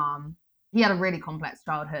by his mum. He had a really complex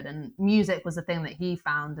childhood, and music was the thing that he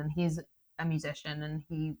found. And he's a musician, and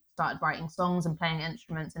he started writing songs and playing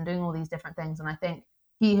instruments and doing all these different things. And I think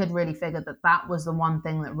he had really figured that was the one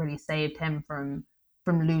thing that really saved him from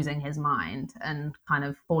losing his mind and kind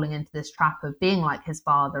of falling into this trap of being like his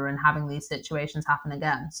father and having these situations happen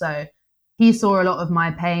again. So he saw a lot of my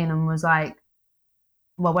pain and was like,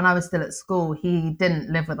 well, when I was still at school, he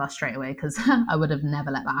didn't live with us straight away, because I would have never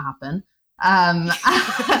let that happen.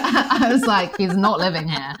 I was like, he's not living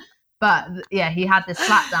here. But he had this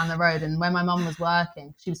flat down the road, and when my mum was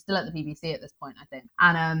working, she was still at the BBC at this point, I think.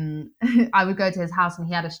 And I would go to his house, and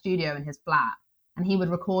he had a studio in his flat, and he would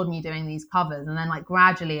record me doing these covers. And then like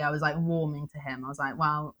gradually I was like warming to him. I was like,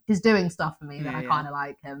 well, he's doing stuff for me, then I kind of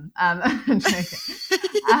like him. But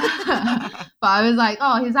I was like,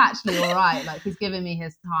 oh, he's actually all right. Like, he's giving me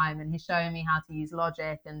his time, and he's showing me how to use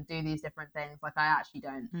Logic and do these different things. Like, I actually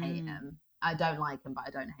don't hate him. I don't like him, but I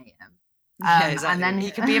don't hate him. Exactly. And then he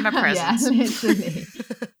can be in my presence. Literally.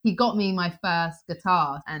 He got me my first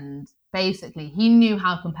guitar, and basically he knew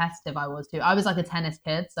how competitive I was too. I was like a tennis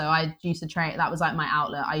kid, so I used to train. That was like my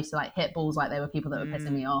outlet. I used to like hit balls like they were people that were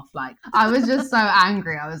pissing me off. Like, I was just so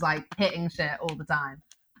angry. I was like hitting shit all the time.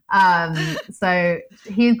 So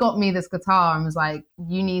he got me this guitar and was like,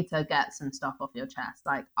 you need to get some stuff off your chest.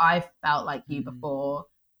 Like, I felt like you before.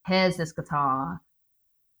 Here's this guitar.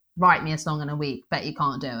 Write me a song in a week. Bet you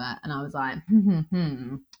can't do it. And I was like,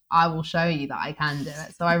 I will show you that I can do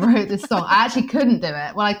it. So I wrote this song. I actually couldn't do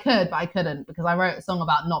it. Well, I could, but I couldn't, because I wrote a song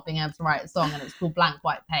about not being able to write a song, and it's called Blank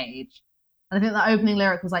White Page. And I think the opening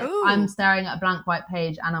lyric was like, ooh, I'm staring at a blank white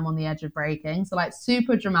page and I'm on the edge of breaking. So like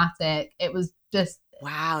super dramatic. It was just,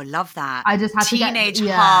 wow, love that. I just had teenage to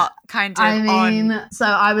get heart kind of. I mean, so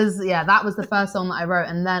I was, that was the first song that I wrote.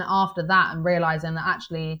 And then after that, and realizing that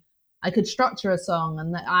actually I could structure a song,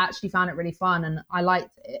 and that I actually found it really fun. And I liked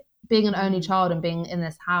it. Being an only child and being in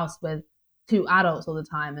this house with two adults all the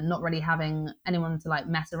time and not really having anyone to like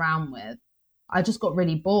mess around with, I just got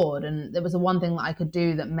really bored. And there was the one thing that I could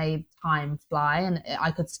do that made time fly. And I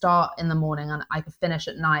could start in the morning and I could finish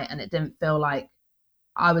at night, and it didn't feel like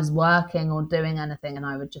I was working or doing anything, and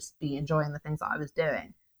I would just be enjoying the things that I was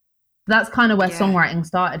doing. That's kind of where songwriting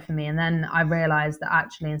started for me. And then I realized that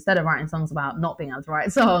actually, instead of writing songs about not being able to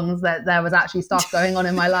write songs, that there was actually stuff going on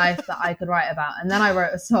in my life that I could write about. And then I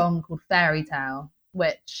wrote a song called Fairy Tale,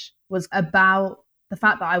 which was about the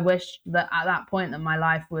fact that I wished that at that point that my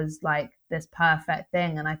life was like this perfect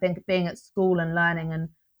thing. And I think being at school and learning, and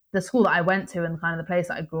the school that I went to and kind of the place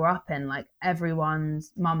that I grew up in, like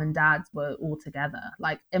everyone's mum and dads were all together.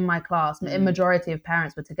 Like in my class, a majority of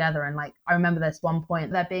parents were together. And like, I remember this one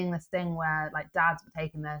point, there being this thing where like dads were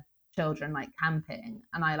taking their children like camping.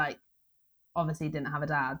 And I like obviously didn't have a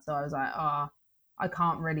dad. So I was like, oh, I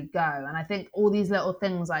can't really go. And I think all these little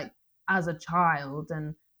things like as a child,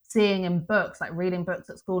 and seeing in books, like reading books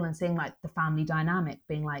at school and seeing like the family dynamic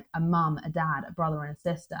being like a mum, a dad, a brother and a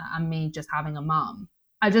sister, and me just having a mum.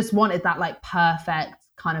 I just wanted that like perfect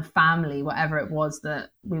kind of family, whatever it was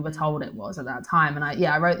that we were told it was at that time. And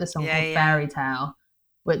I wrote this song called Fairy Tale,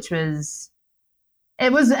 which was,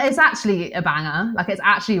 It's actually a banger. Like, it's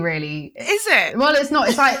actually really. Is it? Well, it's not.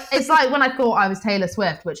 It's like when I thought I was Taylor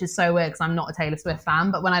Swift, which is so weird because I'm not a Taylor Swift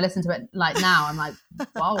fan. But when I listen to it like now, I'm like,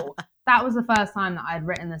 whoa. That was the first time that I'd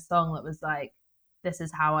written this song that was like, this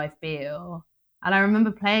is how I feel. And I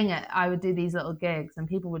remember playing it. I would do these little gigs and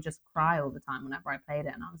people would just cry all the time whenever I played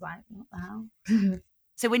it. And I was like, what the hell?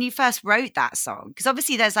 So when you first wrote that song, because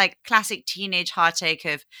obviously there's like classic teenage heartache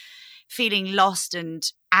of feeling lost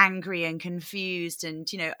and angry and confused.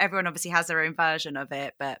 And, you know, everyone obviously has their own version of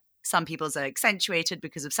it, but some people's are accentuated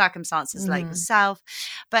because of circumstances like yourself.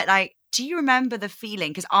 But like, do you remember the feeling?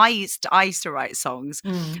 Because I used to write songs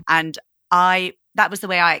and that was the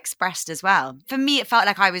way I expressed as well. For me, it felt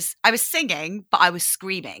like I was singing, but I was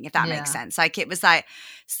screaming, if that makes sense. Like, it was like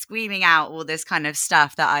screaming out all this kind of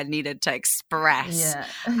stuff that I needed to express.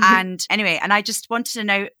 Yeah. And anyway, and I just wanted to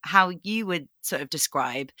know how you would sort of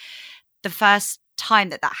describe the first time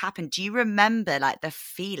that happened. Do you remember like the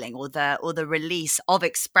feeling or the release of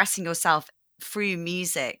expressing yourself through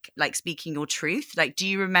music, like speaking your truth? Like, do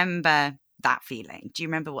you remember that feeling? Do you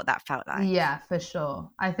remember what that felt like? Yeah, for sure.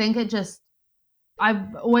 I think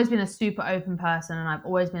I've always been a super open person and I've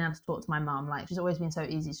always been able to talk to my mum. Like, she's always been so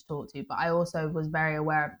easy to talk to. But I also was very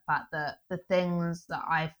aware of the fact that the things that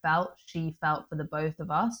I felt, she felt for the both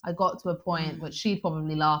of us. I got to a point which she'd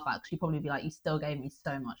probably laugh at. She'd probably be like, you still gave me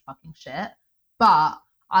so much fucking shit. But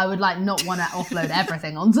I would like not want to offload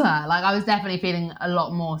everything onto her. Like, I was definitely feeling a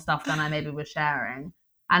lot more stuff than I maybe was sharing.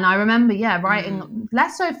 And I remember, writing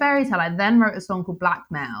Less So Fairy Tale. I then wrote a song called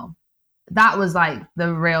Blackmail. That was like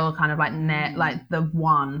the real kind of like like the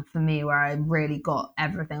one for me where I really got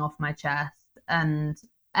everything off my chest. And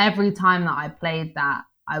every time that I played that,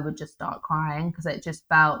 I would just start crying because it just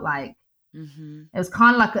felt like it was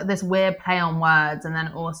kind of like this weird play on words. And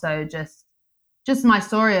then also just my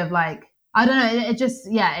story of like, I don't know, it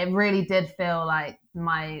really did feel like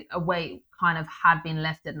a weight kind of had been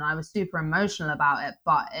lifted and I was super emotional about it,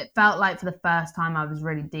 but it felt like for the first time I was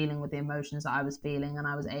really dealing with the emotions that I was feeling and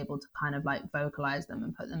I was able to kind of like vocalize them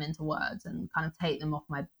and put them into words and kind of take them off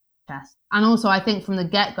my chest. And also I think from the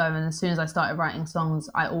get-go, and as soon as I started writing songs,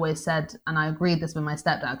 I always said, and I agreed this with my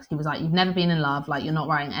stepdad, because he was like, you've never been in love, like you're not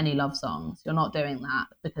writing any love songs, you're not doing that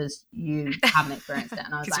because you haven't experienced it.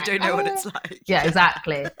 And I was like, you don't know what it's like. Yeah,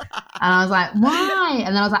 exactly. And I was like, why?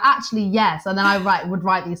 And then I was like, actually, yes. And then I would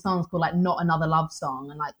write these songs called like Not Another Love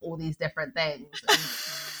Song and like all these different things.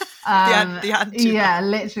 And, the anti-love. Yeah,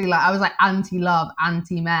 literally, like I was like anti-love,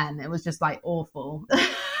 anti-men. It was just like awful. But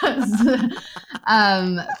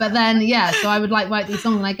then so I would like write these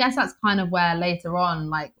songs, and I guess that's kind of where later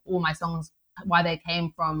on, like all my songs, why they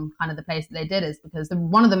came from kind of the place that they did, is because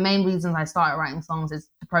one of the main reasons I started writing songs is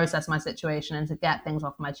to process my situation and to get things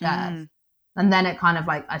off my chest. And then it kind of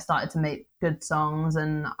like I started to make good songs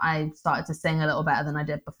and I started to sing a little better than I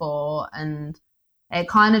did before, and it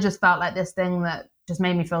kind of just felt like this thing that just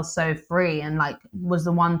made me feel so free, and like was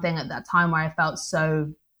the one thing at that time where I felt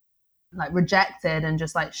so like rejected and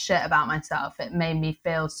just like shit about myself. It made me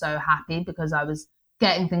feel so happy because I was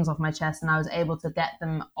getting things off my chest and I was able to get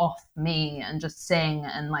them off me and just sing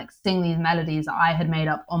these melodies that I had made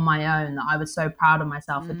up on my own that I was so proud of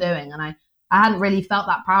myself for doing. And I hadn't really felt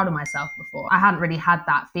that proud of myself before. I hadn't really had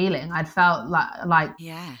that feeling. I'd felt like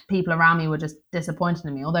people around me were just disappointed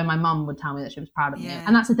in me, although my mum would tell me that she was proud of me.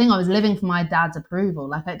 And that's the thing, I was living for my dad's approval.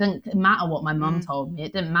 Like, it didn't matter what my mum told me.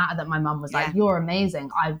 It didn't matter that my mum was like, you're amazing.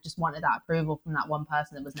 I just wanted that approval from that one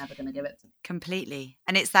person that was never going to give it to me. Completely.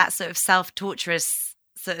 And it's that sort of self-torturous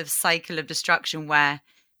sort of cycle of destruction where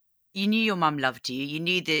you knew your mum loved you. You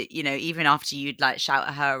knew that, you know, even after you'd like shout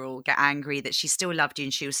at her or get angry, that she still loved you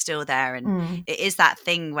and she was still there. And it is that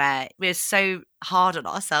thing where we're so hard on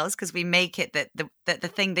ourselves because we make it that the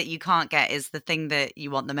thing that you can't get is the thing that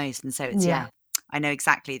you want the most. And so it's, I know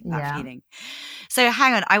exactly that feeling. So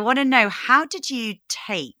hang on, I want to know, how did you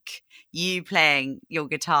take you playing your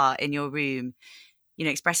guitar in your room, you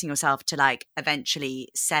know, expressing yourself, to like eventually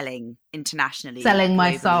selling internationally, selling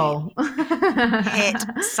my globally, soul, hit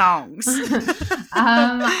songs,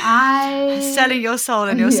 selling your soul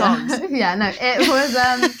and your songs? Yeah, no,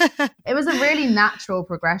 it was a really natural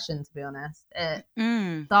progression, to be honest. It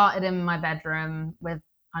started in my bedroom with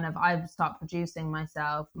kind of, I started producing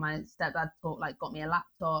myself. My stepdad got me a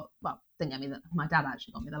laptop. Well, didn't get me that. My dad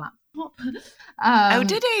actually got me the laptop. Oh,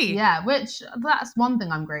 did he? Yeah, which that's one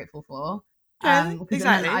thing I'm grateful for.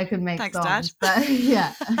 Exactly. I could make Thanks, songs. Dad. But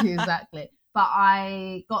yeah, exactly. But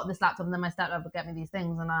I got this laptop and then my stepdad would get me these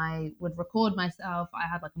things and I would record myself. I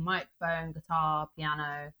had like a microphone, guitar,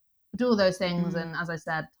 piano, do all those things. And as I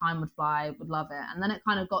said, time would fly, would love it. And then it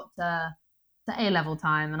kind of got to A-level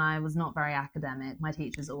time and I was not very academic. My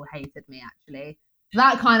teachers all hated me, actually.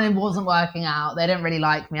 that kind of wasn't working out. They didn't really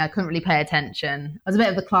like me. I couldn't really pay attention. I was a bit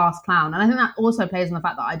of the class clown. And I think that also plays on the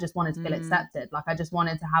fact that I just wanted to feel accepted. Like I just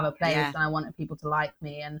wanted to have a place and I wanted people to like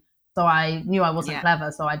me. And so I knew I wasn't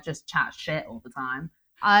clever. So I just chat shit all the time.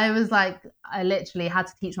 I was like, I literally had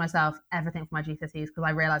to teach myself everything for my GCSEs because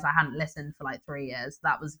I realized I hadn't listened for like 3 years.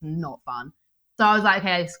 That was not fun. So I was like,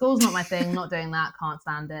 okay, school's not my thing. Not doing that. Can't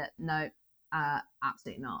stand it. No,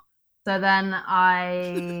 absolutely not. So then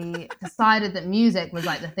I decided that music was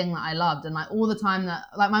like the thing that I loved. And like all the time that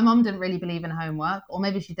like my mum didn't really believe in homework, or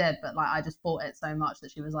maybe she did, but like I just fought it so much that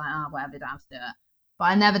she was like, whatever, you don't have to do it. But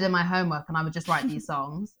I never did my homework and I would just write these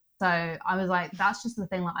songs. So I was like, that's just the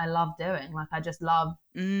thing that I love doing. Like I just love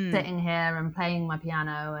sitting here and playing my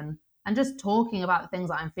piano and just talking about the things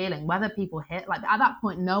that I'm feeling, whether people hit, like at that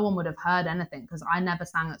point, no one would have heard anything because I never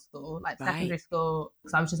sang at school, like secondary school.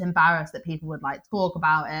 So I was just embarrassed that people would like talk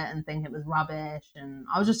about it and think it was rubbish. And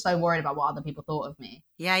I was just so worried about what other people thought of me.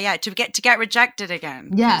 Yeah. To get rejected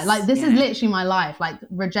again. Yeah. Like this is literally my life. Like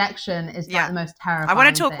rejection is like the most terrifying I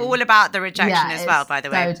want to talk thing. all about the rejection as well, by the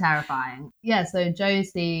way. So terrifying. Yeah. So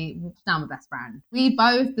Josie, now my best friend, we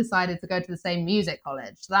both decided to go to the same music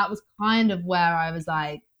college. So that was kind of where I was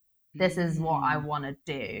like, this is what I want to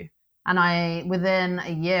do. And within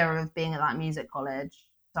a year of being at that music college,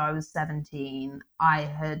 so I was 17, I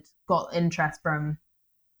had got interest from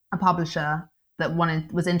a publisher that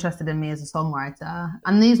was interested in me as a songwriter.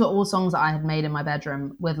 And these were all songs that I had made in my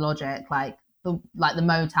bedroom with Logic, like the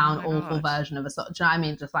Motown awful version of a song. Do you know what I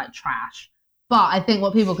mean? Just like trash. But I think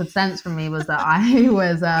what people could sense from me was that I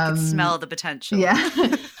was... they could smell the potential. Yeah.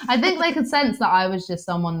 I think they could sense that I was just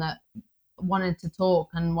someone that wanted to talk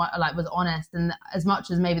and like was honest, and as much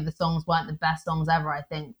as maybe the songs weren't the best songs ever, I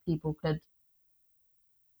think people could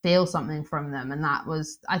feel something from them. And that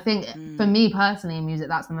was, I think for me personally in music,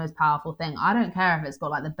 that's the most powerful thing. I don't care if it's got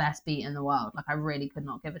like the best beat in the world, like I really could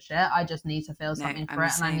not give a shit. I just need to feel something for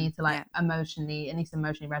it, and I need to like it needs to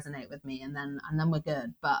emotionally resonate with me, and then we're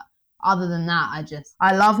good. But other than that,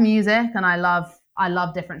 I love music, and I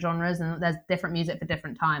love different genres, and there's different music for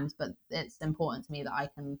different times, but it's important to me that I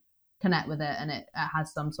can connect with it and it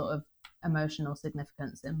has some sort of emotional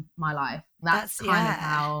significance in my life. That's kind of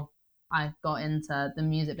how I got into the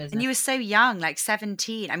music business. And you were so young, like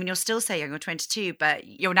 17. I mean, you're still so young, you're 22, but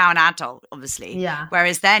you're now an adult, obviously. Yeah.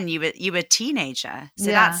 Whereas then you were a teenager. So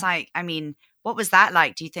that's like, I mean, what was that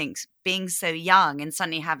like, do you think, being so young and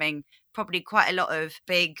suddenly having probably quite a lot of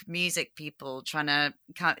big music people trying to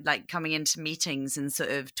like coming into meetings and sort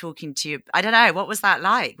of talking to you? I don't know. What was that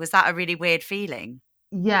like? Was that a really weird feeling?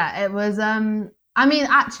 Yeah, it was. I mean,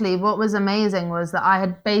 actually, what was amazing was that I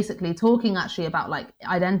had basically talking actually about like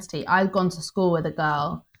identity. I'd gone to school with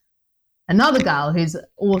another girl who's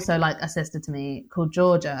also like a sister to me called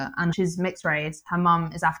Georgia, and she's mixed race. Her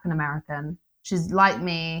mum is African American. She's like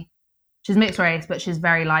me. She's mixed race, but she's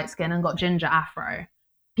very light skinned and got ginger afro.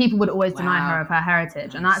 People would always deny her of her heritage.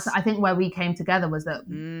 Nice. And that's, I think, where we came together was that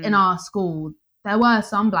in our school, there were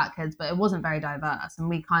some black kids, but it wasn't very diverse. And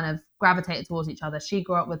we kind of gravitated towards each other. She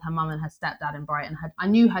grew up with her mum and her stepdad in Brighton. I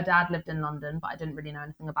knew her dad lived in London, but I didn't really know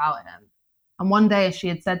anything about him. And one day she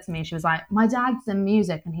had said to me, she was like, my dad's in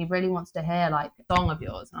music and he really wants to hear like a song of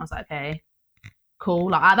yours. And I was like, okay, cool.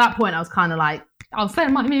 Like at that point, I was kind of like, I'll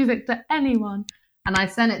send my music to anyone. And I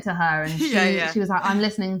sent it to her, and she was like, I'm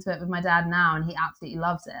listening to it with my dad now and he absolutely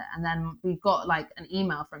loves it. And then we got like an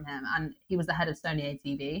email from him, and he was the head of Sony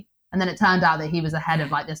ATV. And then it turned out that he was the head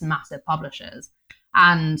of like this massive publishers.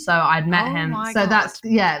 And so I'd met him. So God.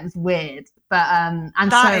 It was weird. But and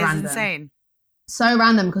that so is random. Insane. So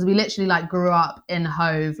random, because we literally like grew up in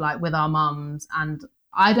Hove, like with our mums. And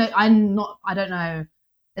I don't know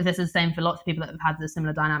if this is the same for lots of people that have had this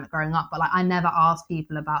similar dynamic growing up, but like I never asked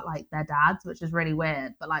people about like their dads, which is really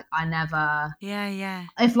weird. But like I never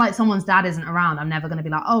if like someone's dad isn't around, I'm never going to be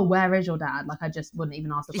like, oh, where is your dad? Like I just wouldn't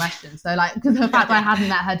even ask the question. So like the fact I hadn't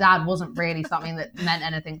met her dad wasn't really something that meant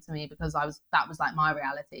anything to me, because that was like my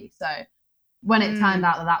reality. So when it turned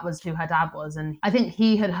out that was who her dad was, and I think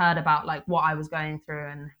he had heard about like what I was going through,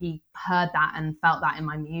 and he heard that and felt that in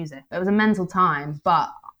my music. It was a mental time, but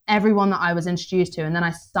everyone that I was introduced to, and then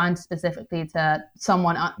I signed specifically to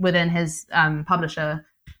someone within his publisher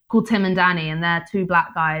called Tim and Danny, and they're two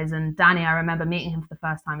black guys. And Danny, I remember meeting him for the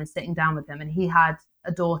first time and sitting down with him, and he had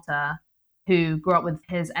a daughter who grew up with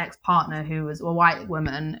his ex-partner who was a white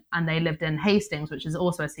woman, and they lived in Hastings, which is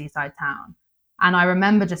also a seaside town. And I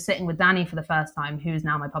remember just sitting with Danny for the first time, who's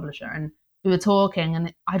now my publisher, and we were talking,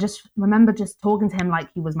 and I just remember just talking to him like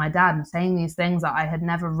he was my dad and saying these things that I had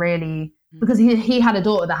never really, because he had a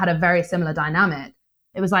daughter that had a very similar dynamic.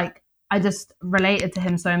 It was like, I just related to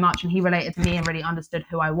him so much, and he related to me and really understood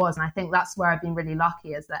who I was. And I think that's where I've been really lucky,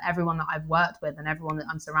 is that everyone that I've worked with and everyone that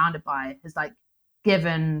I'm surrounded by has like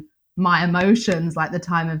given my emotions like the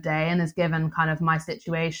time of day, and has given kind of my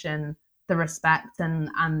situation the respect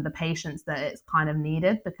and the patience that it's kind of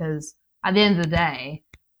needed. Because at the end of the day,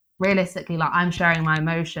 realistically, like, I'm sharing my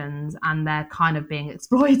emotions and they're kind of being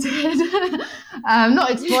exploited.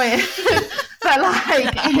 Not exploited, but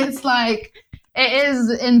like, it's like, it is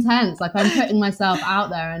intense. Like, I'm putting myself out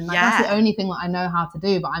there, and like, that's the only thing that I know how to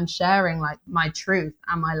do. But I'm sharing like my truth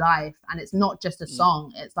and my life, and it's not just a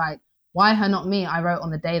song. It's like, Why Her Not Me, I wrote on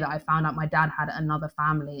the day that I found out my dad had another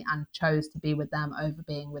family and chose to be with them over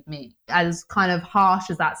being with me. As kind of harsh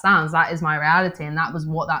as that sounds, that is my reality, and that was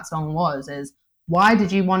what that song was. Is why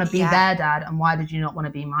did you want to be their dad, and why did you not want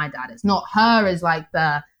to be my dad? It's not her as like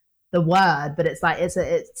the word, but it's like it's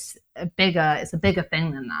a bigger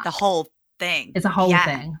thing than that. The whole thing. It's a whole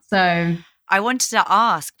thing. So I wanted to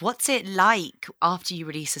ask, what's it like after you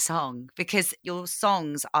release a song? Because your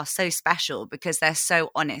songs are so special because they're so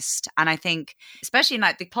honest. And I think, especially in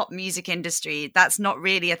like the pop music industry, that's not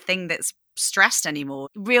really a thing that's stressed anymore.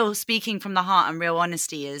 Real speaking from the heart and real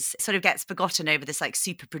honesty is sort of gets forgotten over this like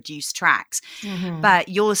super produced tracks. But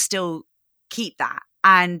you'll still keep that.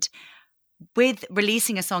 And with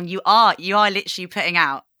releasing a song, you are literally putting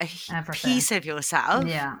out a piece of yourself.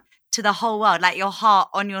 To the whole world, like your heart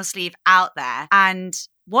on your sleeve out there. And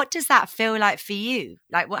what does that feel like for you?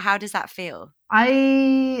 Like, how does that feel?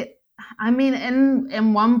 I mean,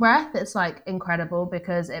 in one breath, it's like incredible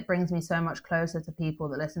because it brings me so much closer to people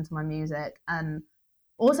that listen to my music, and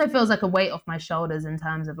also feels like a weight off my shoulders in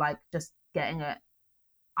terms of like just getting it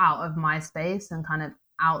out of my space and kind of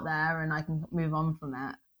out there, and I can move on from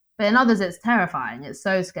it. But in others, it's terrifying. It's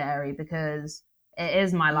so scary because it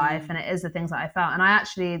is my life and it is the things that I felt. And I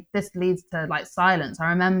actually, this leads to like silence. I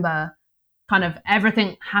remember kind of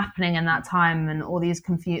everything happening in that time and all these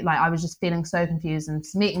like I was just feeling so confused, and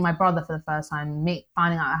meeting my brother for the first time,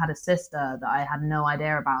 finding out I had a sister that I had no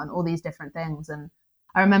idea about, and all these different things. And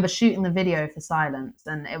I remember shooting the video for Silence,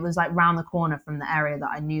 and it was like round the corner from the area that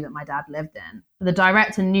I knew that my dad lived in. The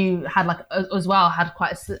director had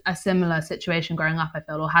quite a similar situation growing up, I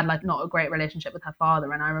feel, or had like not a great relationship with her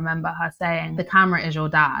father. And I remember her saying, the camera is your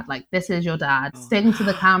dad, like this is your dad. Sing to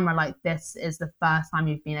the camera like this is the first time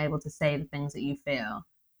you've been able to say the things that you feel.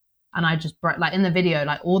 And I just like in the video,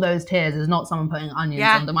 like all those tears is not someone putting onions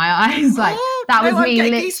under my eyes. Like that was me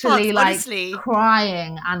literally like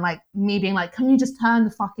crying, and like me being like, can you just turn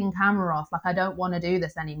the fucking camera off? Like, I don't want to do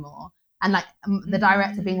this anymore. And like the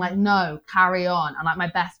director being like, no, carry on. And like my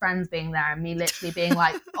best friends being there, and me literally being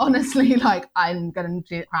like, honestly, like I'm going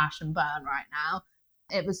to crash and burn right now.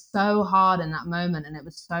 It was so hard in that moment, and it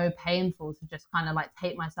was so painful to just kind of like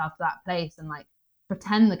take myself to that place and like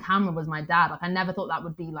pretend the camera was my dad. Like I never thought that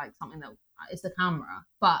would be like something that it's the camera,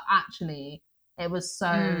 but actually it was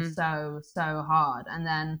so hard. And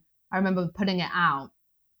then I remember putting it out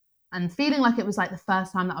and feeling like it was like the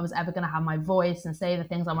first time that I was ever going to have my voice and say the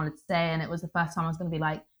things I wanted to say. And it was the first time I was going to be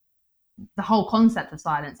like, the whole concept of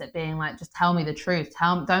Silence, it being like, just tell me the truth.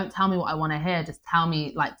 Don't tell me what I want to hear. Just tell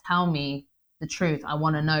me the truth. I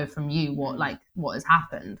want to know from you what has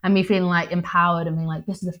happened. And me feeling like empowered and being like,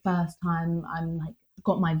 this is the first time I'm like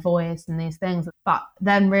got my voice and these things. But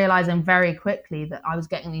then realizing very quickly that I was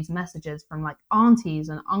getting these messages from like aunties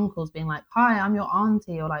and uncles being like, hi, I'm your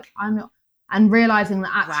auntie, or like and realizing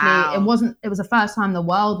that actually it was the first time the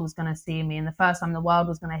world was going to see me, and the first time the world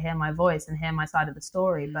was going to hear my voice and hear my side of the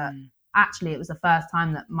story. But actually it was the first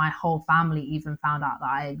time that my whole family even found out that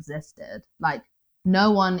I existed. Like no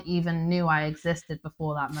one even knew I existed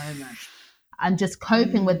before that moment. And just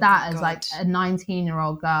coping with that as like a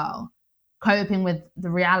 19-year-old girl, coping with the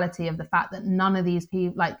reality of the fact that none of these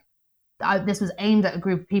people, like this was aimed at a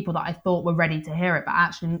group of people that I thought were ready to hear it, but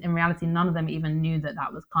actually in reality none of them even knew that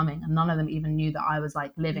was coming, and none of them even knew that I was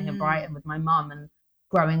like living in Brighton with my mum and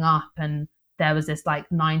growing up, and there was this like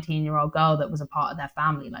 19-year-old girl that was a part of their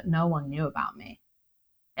family. Like no one knew about me.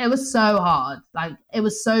 It was so hard. Like it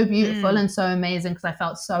was so beautiful and so amazing because I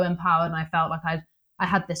felt so empowered, and I felt like I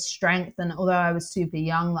had this strength, and although I was super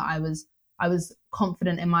young, that I was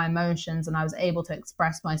confident in my emotions, and I was able to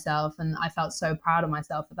express myself, and I felt so proud of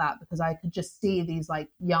myself for that, because I could just see these like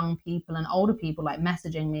young people and older people like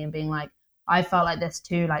messaging me and being like, I felt like this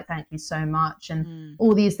too, like thank you so much, and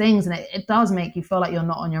all these things. And it does make you feel like you're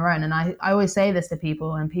not on your own. And I always say this to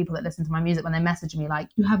people, and people that listen to my music, when they message me, like,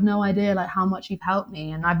 you have no idea like how much you've helped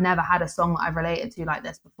me, and I've never had a song that I've related to like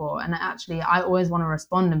this before. And actually I always want to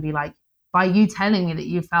respond and be like, by you telling me that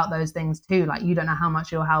you felt those things too, like you don't know how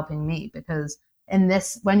much you're helping me, because in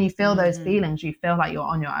this, when you feel those feelings, you feel like you're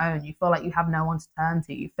on your own. You feel like you have no one to turn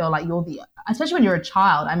to. You feel like you're especially when you're a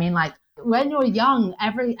child. I mean, like when you're young,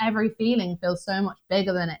 every feeling feels so much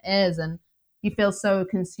bigger than it is. And you feel so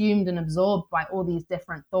consumed and absorbed by all these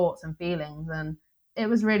different thoughts and feelings. And it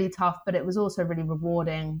was really tough, but it was also really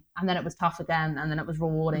rewarding. And then it was tough again, and then it was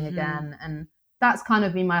rewarding again. And that's kind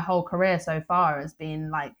of been my whole career so far, has been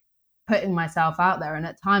like putting myself out there. And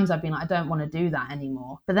at times I've been like, I don't want to do that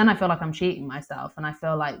anymore. But then I feel like I'm cheating myself. And I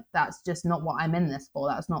feel like that's just not what I'm in this for.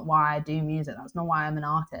 That's not why I do music. That's not why I'm an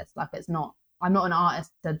artist. Like, I'm not an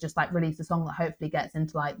artist to just like release a song that hopefully gets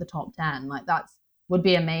into like the top 10. Like would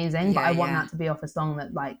be amazing. But I want that to be off a song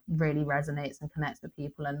that like really resonates and connects with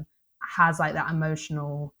people and has like that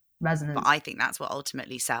emotional resonance. But I think that's what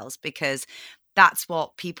ultimately sells, because that's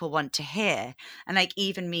what people want to hear. And like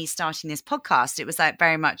even me starting this podcast, it was like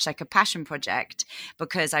very much like a passion project,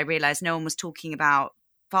 because I realized no one was talking about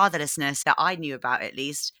fatherlessness that I knew about, at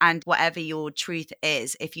least. And whatever your truth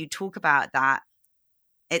is, if you talk about that,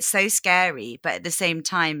 it's so scary, but at the same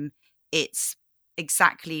time, it's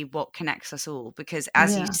exactly what connects us all. Because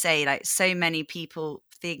as you say, like so many people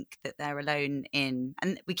think that they're alone in,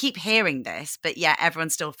 and we keep hearing this, but yeah,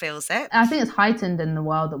 everyone still feels it. I think it's heightened in the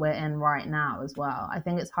world that we're in right now as well. I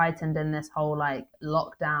think it's heightened in this whole like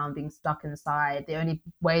lockdown, being stuck inside. The only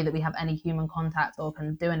way that we have any human contact or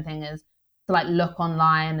can do anything is to like look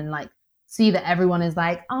online and like see that everyone is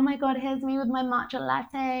like, oh my God, here's me with my matcha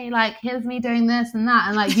latte. Like, here's me doing this and that.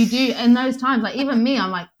 And like you do in those times, like even me,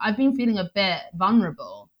 I'm like, I've been feeling a bit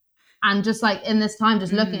vulnerable. And just like in this time,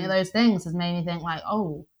 just looking at those things has made me think like,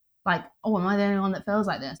 am I the only one that feels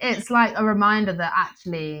like this? It's like a reminder that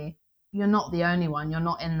actually you're not the only one. You're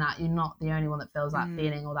not in that. You're not the only one that feels that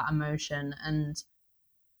feeling or that emotion. And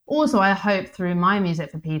also I hope through my music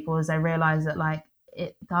for people as they realize that like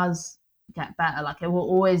it does get better. Like it will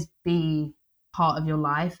always be part of your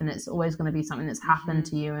life, and it's always going to be something that's happened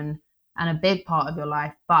to you and a big part of your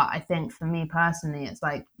life. But I think for me personally, it's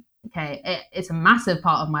like, okay, it's a massive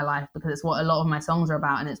part of my life because it's what a lot of my songs are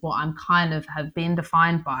about, and it's what I'm kind of have been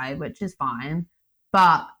defined by, which is fine.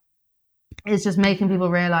 But it's just making people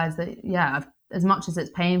realize that, as much as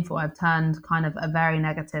it's painful, I've turned kind of a very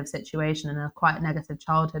negative situation and a quite negative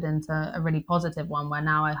childhood into a really positive one, where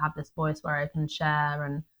now I have this voice where I can share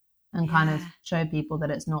and kind of show people that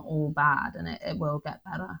it's not all bad, and it will get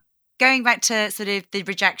better. Going back to sort of the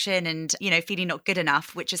rejection and, you know, feeling not good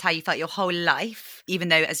enough, which is how you felt your whole life, even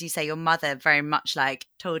though, as you say, your mother very much like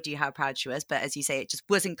told you how proud she was. But as you say, it just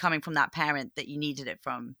wasn't coming from that parent that you needed it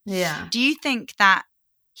from. Yeah. Do you think that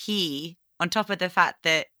he, on top of the fact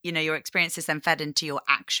that, you know, your experiences then fed into your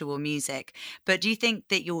actual music, but do you think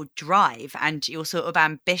that your drive and your sort of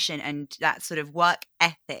ambition and that sort of work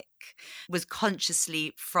ethic was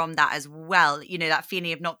consciously from that as well? You know, that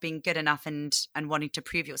feeling of not being good enough and wanting to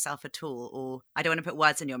prove yourself at all? Or I don't want to put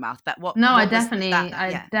words in your mouth, but what? No, what I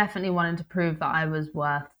definitely wanted to prove that I was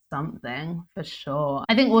worth something, for sure.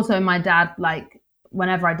 I think also my dad, like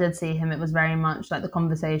whenever I did see him, it was very much like the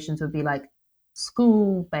conversations would be like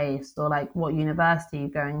school based, or like what university are you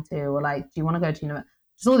going to, or like do you want to go to university,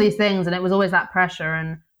 just all these things. And it was always that pressure.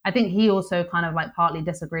 And I think he also kind of like partly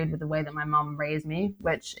disagreed with the way that my mum raised me,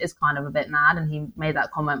 which is kind of a bit mad. And he made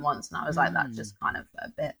that comment once, and I was like, that's just kind of a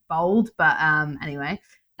bit bold. But anyway,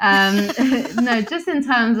 no, just in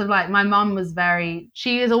terms of like my mum was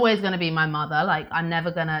she is always going to be my mother. Like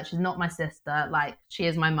she's not my sister. Like she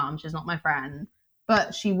is my mum. She's not my friend.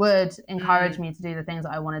 But she would encourage me to do the things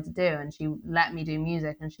that I wanted to do. And she let me do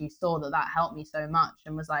music, and she saw that helped me so much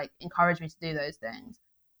and was like, encourage me to do those things.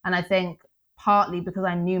 And I think partly because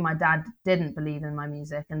I knew my dad didn't believe in my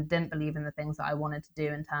music and didn't believe in the things that I wanted to do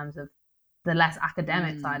in terms of the less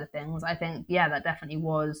academic side of things, I think, that definitely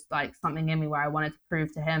was like something in me where I wanted to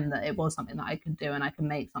prove to him that it was something that I could do and I could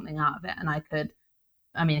make something out of it.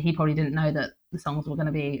 And he probably didn't know that the songs were going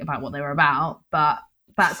to be about what they were about, but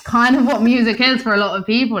that's kind of what music is for a lot of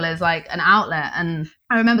people, is like an outlet. And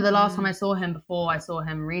I remember the last time I saw him, before I saw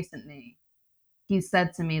him recently, he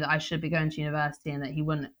said to me that I should be going to university, and that he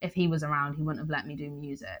wouldn't, if he was around, he wouldn't have let me do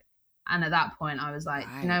music. And at that point I was like,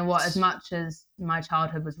 You know what, as much as my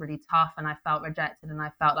childhood was really tough and I felt rejected and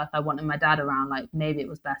I felt like I wanted my dad around, like maybe it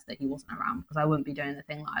was best that he wasn't around, because I wouldn't be doing the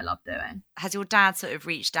thing that I love doing. Has your dad sort of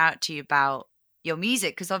reached out to you about your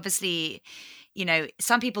music? Because obviously you know,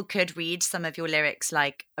 some people could read some of your lyrics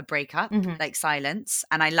like a breakup, Mm-hmm. like silence.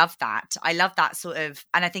 And I love that. I love that sort of,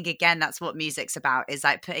 and I think again, that's what music's about, is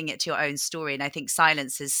like putting it to your own story. And I think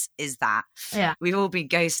silence is that. Yeah. We've all been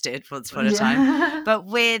ghosted once upon a time. But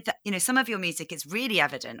with, you know, some of your music, it's really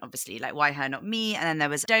evident, obviously, like Why Her Not Me. And then there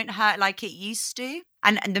was Don't Hurt Like It Used To.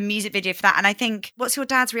 And the music video for that. And I think, what's your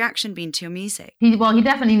dad's reaction been to your music? He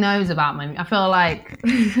definitely knows about me. I feel like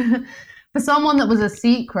for someone that was a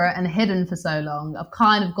secret and hidden for so long, I've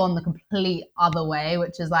kind of gone the complete other way,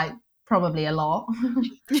 which is like probably a lot.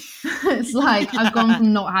 It's like I've gone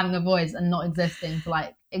from not having a voice and not existing to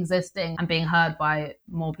like existing and being heard by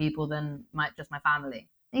more people than just my family.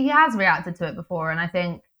 He has reacted to it before, and I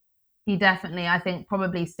think he definitely,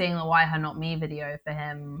 probably seeing the Why Her Not Me video for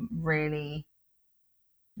him really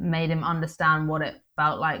made him understand what it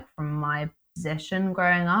felt like from my position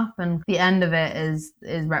growing up, and the end of it is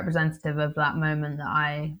representative of that moment that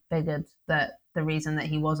I figured that the reason that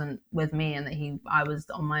he wasn't with me and that I was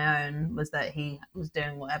on my own was that he was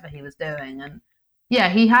doing whatever he was doing. And yeah,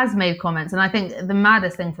 he has made comments, and I think the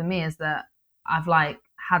maddest thing for me is that I've like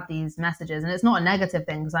had these messages, and it's not a negative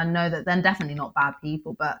thing because I know that they're definitely not bad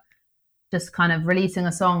people, but just kind of releasing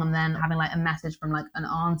a song and then having like a message from like an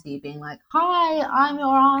auntie being like, "Hi, I'm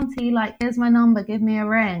your auntie, like here's my number, give me a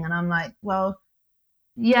ring." And I'm like, well,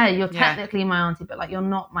 yeah, you're technically my auntie, but like you're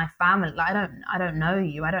not my family. Like I don't know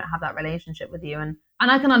you, I don't have that relationship with you. And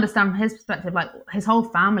I can understand from his perspective, like his whole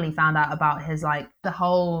family found out about his like the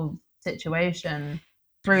whole situation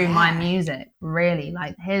through my music, really.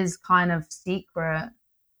 Like his kind of secret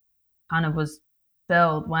kind of was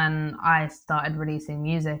filled when I started releasing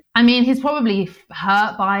music. I mean, he's probably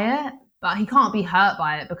hurt by it, but he can't be hurt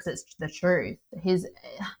by it because it's the truth. His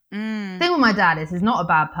thing with my dad is he's not a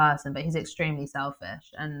bad person, but he's extremely selfish.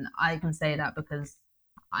 And I can say that because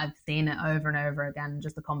I've seen it over and over again,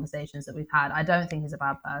 just the conversations that we've had. I don't think he's a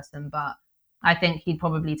bad person, but I think he'd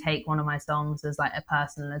probably take one of my songs as like a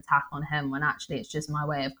personal attack on him when actually it's just my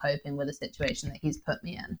way of coping with a situation that he's put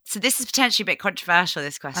me in. So this is potentially a bit controversial,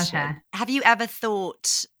 this question. Okay. Have you ever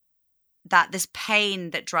thought that this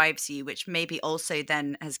pain that drives you, which maybe also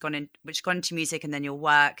then has gone into music and then your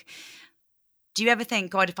work, do you ever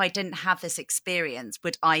think, God, if I didn't have this experience,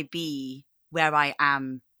 would I be where I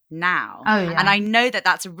am now? Oh, yeah. And I know that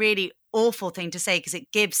that's a really awful thing to say because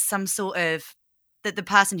it gives some sort of that the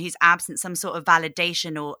person who's absent some sort of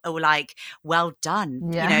validation or like, well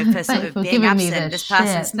done, you know, for sort of being absent. This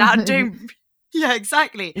person's now doing, yeah,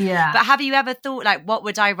 exactly. Yeah. But have you ever thought like, what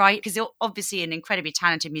would I write? Because you're obviously an incredibly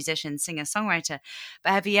talented musician, singer, songwriter.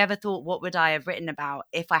 But have you ever thought, what would I have written about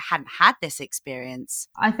if I hadn't had this experience?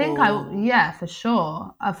 I think yeah, for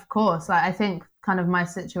sure. Of course. Like, I think kind of my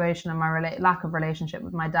situation and my lack of relationship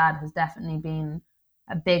with my dad has definitely been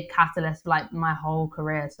a big catalyst for like my whole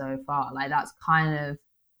career so far. Like that's kind of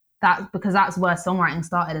that, because that's where songwriting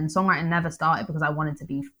started, and songwriting never started because I wanted to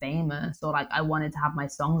be famous or like I wanted to have my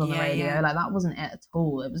songs on the radio. Yeah. Like that wasn't it at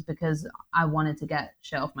all. It was because I wanted to get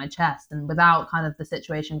shit off my chest. And without kind of the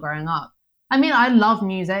situation growing up, I mean, I love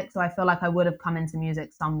music, so I feel like I would have come into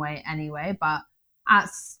music some way anyway, but at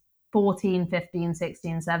 14, 15,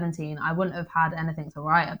 16, 17, I wouldn't have had anything to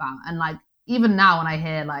write about. And like even now when I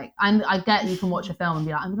hear like, I get you can watch a film and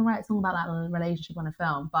be like, I'm going to write a song about that relationship on a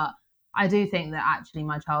film. But I do think that actually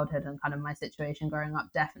my childhood and kind of my situation growing up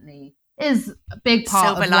definitely is a big part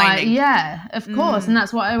Silver of lining. why, yeah, of course. And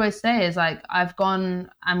that's what I always say is like, I've gone,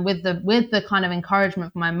 and with the kind of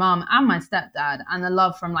encouragement from my mum and my stepdad and the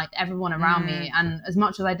love from like everyone around me. And as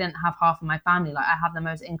much as I didn't have half of my family, like I have the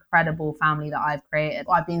most incredible family that I've created.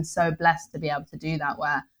 I've been so blessed to be able to do that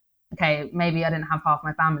where, okay, maybe I didn't have half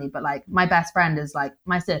my family, but like my best friend is like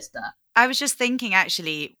my sister. I was just thinking,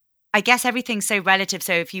 actually, I guess everything's so relative.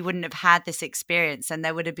 So if you wouldn't have had this experience, then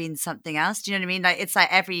there would have been something else. Do you know what I mean? Like it's like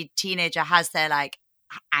every teenager has their like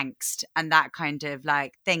angst and that kind of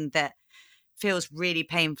like thing that feels really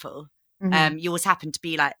painful. Yours happen to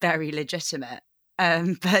be like very legitimate.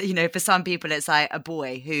 But you know, for some people it's like a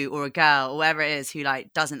boy or a girl or whoever it is who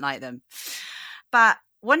like doesn't like them. But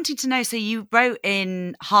wanting to know, so you wrote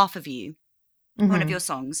in Half of You, one of your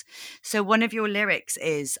songs. So one of your lyrics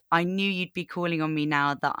is, I knew you'd be calling on me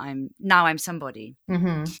now I'm somebody.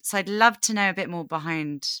 So I'd love to know a bit more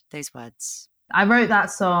behind those words. I wrote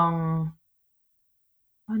that song,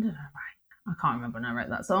 when did I write? I can't remember when I wrote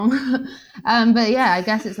that song. But yeah, I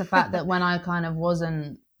guess it's the fact that when I kind of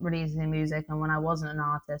wasn't releasing music and when I wasn't an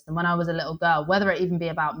artist and when I was a little girl, whether it even be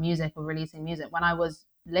about music or releasing music, when I was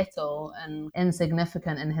little and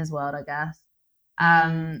insignificant in his world, I guess,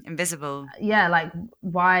 invisible, yeah, like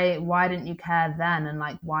why didn't you care then, and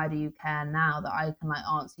like why do you care now that I can like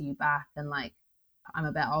answer you back and like I'm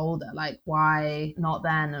a bit older, like why not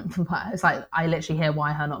then? It's like I literally hear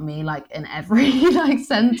why her not me like in every like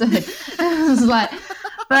sentence. It's like,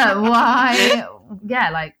 but why? Yeah,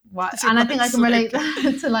 like why? And I think I can relate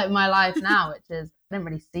that to like my life now, which is I didn't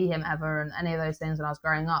really see him ever and any of those things when I was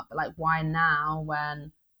growing up, but like why now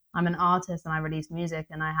when I'm an artist and I release music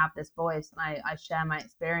and I have this voice and I share my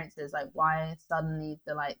experiences, like why suddenly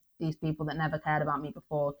do like these people that never cared about me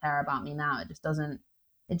before care about me now? It just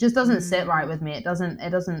doesn't sit right with me. It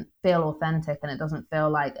doesn't feel authentic, and it doesn't feel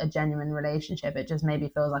like a genuine relationship. It just maybe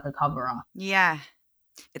feels like a cover up. Yeah.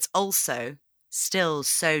 It's also still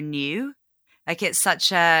so new. Like it's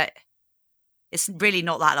really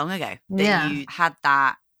not that long ago that you had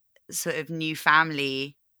that sort of new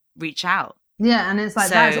family reach out. Yeah, and it's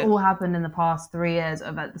like that's all happened in the past 3 years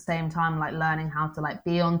of at the same time like learning how to like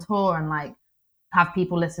be on tour and like have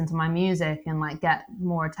people listen to my music and like get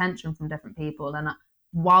more attention from different people. And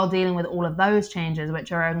while dealing with all of those changes,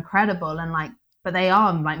 which are incredible and like, but they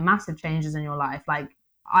are like massive changes in your life. Like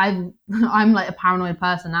I'm like a paranoid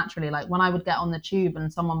person naturally. Like when I would get on the tube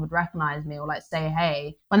and someone would recognize me or like say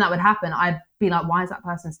hey, when that would happen, I'd be like, why is that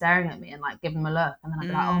person staring at me? And like give them a look, and then I'd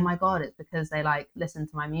be like, oh my god, it's because they like listen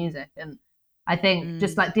to my music. And I think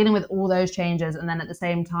just like dealing with all those changes, and then at the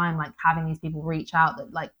same time like having these people reach out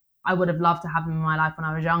that like I would have loved to have them in my life when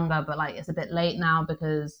I was younger, but like it's a bit late now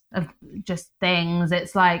because of just things.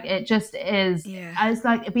 It's like it just is. It's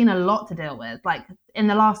like it's been a lot to deal with. Like in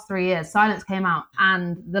the last 3 years, Silence came out,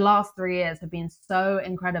 and the last 3 years have been so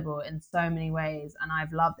incredible in so many ways, and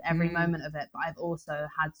I've loved every moment of it. But I've also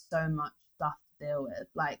had so much stuff to deal with,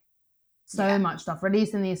 like so much stuff.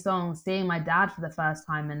 Releasing these songs, seeing my dad for the first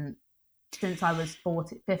time, and since I was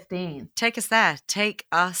 15. Take us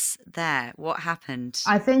there. What happened?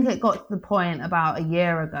 I think it got to the point about a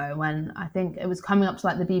year ago when I think it was coming up to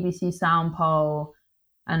like the BBC Sound poll,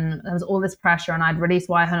 and there was all this pressure, and I'd released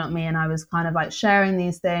Why Her Not Me, and I was kind of like sharing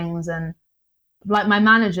these things, and like my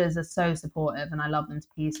managers are so supportive and I love them to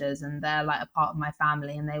pieces, and they're like a part of my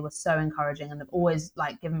family, and they were so encouraging, and they've always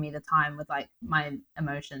like given me the time with like my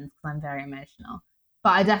emotions because I'm very emotional.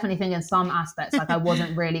 But I definitely think in some aspects, like I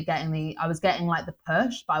wasn't really I was getting like the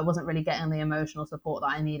push, but I wasn't really getting the emotional support that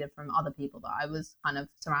I needed from other people that I was kind of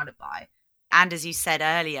surrounded by. And as you said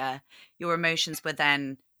earlier, your emotions were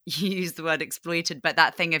then, you used the word exploited, but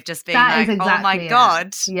that thing of just being like, exactly, oh my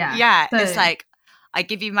God. Yeah. So, it's like, I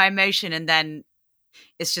give you my emotion and then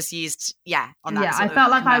it's just used, on that I felt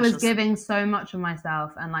like I was giving so much of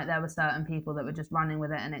myself, and like there were certain people that were just running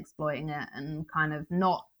with it and exploiting it, and kind of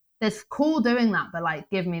not, it's cool doing that, but like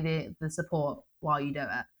give me the support while you do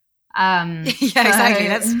it. Exactly.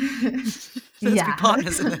 Let's be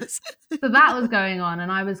partners in this. So that was going on,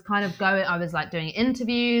 and I was like doing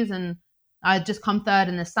interviews, and I'd just come third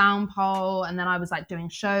in the sound poll, and then I was like doing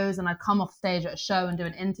shows, and I'd come off stage at a show and do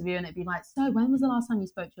an interview, and it'd be like, so when was the last time you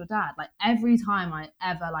spoke to your dad? Like every time I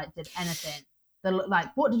ever like did anything, like,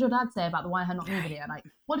 what did your dad say about the Why Her Not Me video? Like,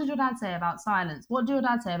 what did your dad say about Silence? What did your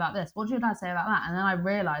dad say about this? What did your dad say about that? And then I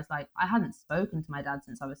realized like I hadn't spoken to my dad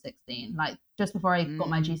since I was 16. Like just before I got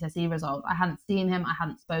my GCSE result, I hadn't seen him. I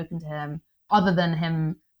hadn't spoken to him other than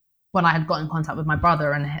him when I had got in contact with my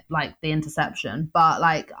brother and like the interception. But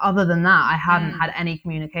like other than that, I hadn't had any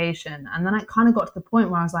communication. And then I kind of got to the point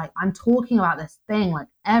where I was like, I'm talking about this thing like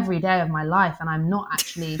every day of my life, and I'm not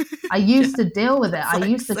actually, I used to deal with it. I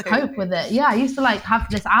used to cope with it. Yeah, I used to like have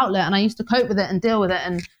this outlet, and I used to cope with it and deal with it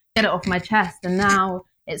and get it off my chest. And now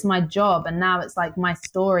it's my job, and now it's like my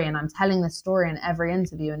story, and I'm telling this story in every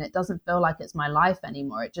interview, and it doesn't feel like it's my life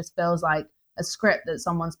anymore. It just feels like a script that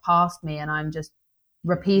someone's passed me, and I'm just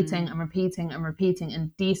repeating and repeating and repeating and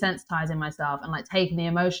desensitizing myself and like taking the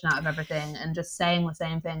emotion out of everything and just saying the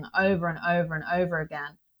same thing over and over and over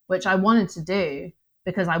again, which I wanted to do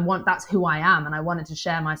because that's who I am, and I wanted to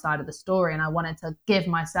share my side of the story, and I wanted to give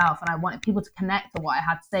myself, and I wanted people to connect to what I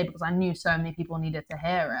had to say because I knew so many people needed to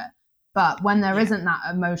hear it. But when there isn't that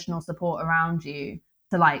emotional support around you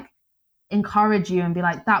to like encourage you and be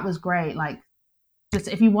like, that was great, like just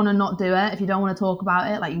if you want to not do it, if you don't want to talk about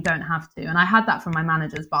it, like you don't have to. And I had that from my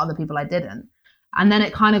managers, but other people I didn't. And then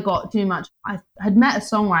it kind of got too much. I had met a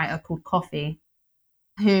songwriter called Coffee,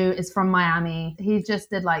 who is from Miami. He just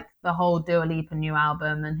did like the whole Dua Lipa new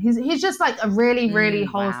album, and he's just like a really, really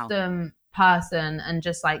wholesome person, and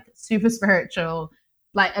just like super spiritual,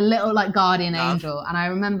 like a little like guardian angel. And I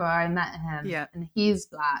remember I met him, and he's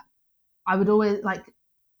Black. I would always like,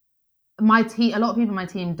 my team, a lot of people in my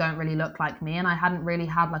team don't really look like me, and I hadn't really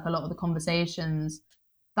had like a lot of the conversations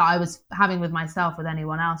that I was having with myself with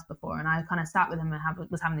anyone else before. And I kind of sat with him and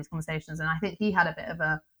was having these conversations, and I think he had a bit of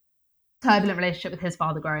a turbulent relationship with his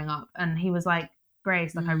father growing up, and he was like,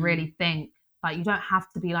 Grace, like I really think Like, you don't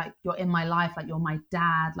have to be like, you're in my life, like you're my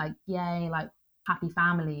dad, like, yay, like happy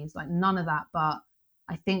families, like none of that. But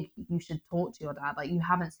I think you should talk to your dad. Like, you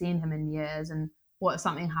haven't seen him in years, and what if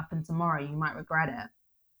something happened tomorrow? You might regret it.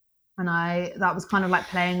 And that was kind of like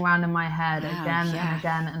playing around in my head again and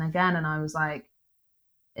again and again. And I was like,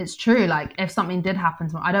 it's true. Like, if something did happen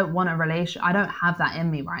to me, I don't want a relation. I don't have that in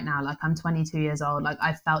me right now. Like, I'm 22 years old. Like,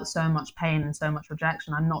 I felt so much pain and so much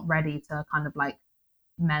rejection. I'm not ready to kind of like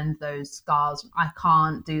mend those scars. I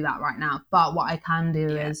can't do that right now. But what I can do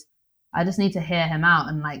is I just need to hear him out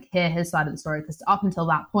and like hear his side of the story. Because up until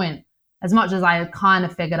that point, as much as I had kind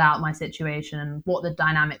of figured out my situation and what the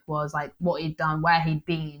dynamic was, like what he'd done, where he'd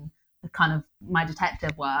been, the kind of my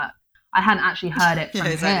detective work, I hadn't actually heard it from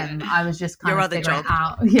him. I was just kind of figuring it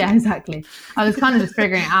out. Yeah, exactly. I was kind of just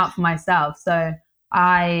figuring it out for myself. So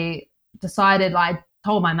I decided, like, I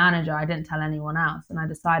told my manager, I didn't tell anyone else. And I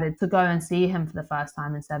decided to go and see him for the first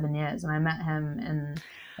time in 7 years. And I met him in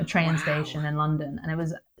a train station in London. And it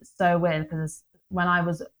was so weird because when I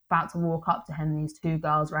was about to walk up to him, these two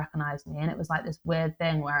girls recognized me. And it was like this weird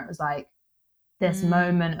thing where it was like this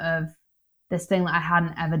moment of this thing that I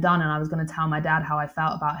hadn't ever done, and I was going to tell my dad how I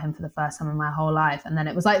felt about him for the first time in my whole life. And then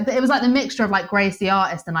it was like the mixture of like Grace the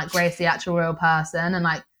artist and like Grace the actual real person, and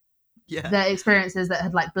like the experiences that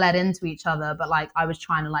had like bled into each other, but like I was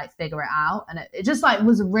trying to like figure it out. And it just like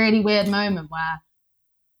was a really weird moment where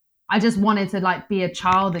I just wanted to like be a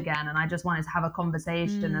child again, and I just wanted to have a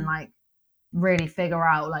conversation and like really figure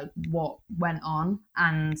out like what went on.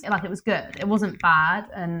 And like it was good, it wasn't bad.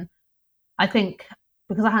 And I think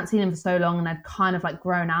because I hadn't seen him for so long and I'd kind of like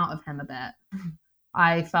grown out of him a bit,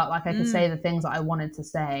 I felt like I could say the things that I wanted to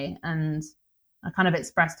say. And I kind of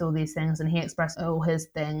expressed all these things, and he expressed all his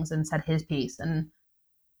things and said his piece. And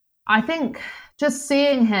I think just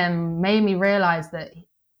seeing him made me realize that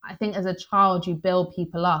I think as a child you build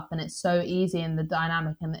people up, and it's so easy in the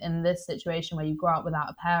dynamic in this situation where you grow up without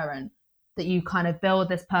a parent, that you kind of build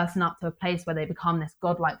this person up to a place where they become this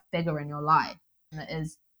godlike figure in your life that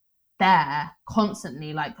is there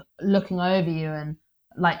constantly, like looking over you. And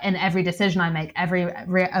like in every decision I make, every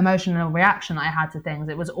emotional reaction I had to things,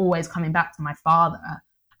 it was always coming back to my father.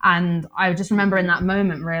 And I just remember in that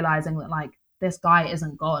moment realizing that like this guy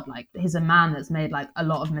isn't God. Like, he's a man that's made like a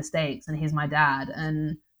lot of mistakes, and he's my dad.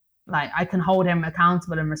 And like I can hold him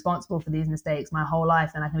accountable and responsible for these mistakes my whole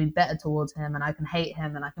life, and I can be better towards him, and I can hate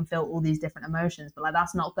him, and I can feel all these different emotions. But like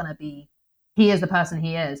that's not going to be, he is the person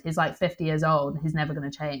he is. He's like 50 years old. He's never going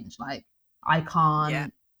to change. Like I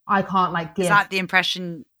can't like give. Is that the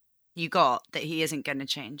impression you got, that he isn't going to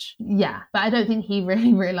change? Yeah. But I don't think he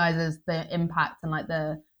really realizes the impact and like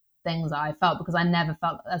the things that I felt, because I never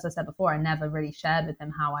felt, as I said before, I never really shared with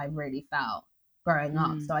him how I really felt growing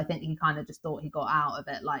up. So I think he kind of just thought he got out of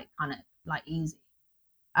it like kind of like easy.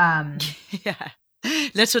 Yeah.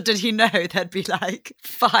 Little did he know there'd be like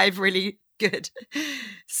 5 really good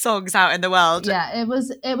songs out in the world. Yeah, it was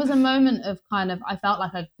a moment of kind of, I felt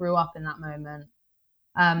like I grew up in that moment.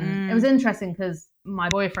 It was interesting because my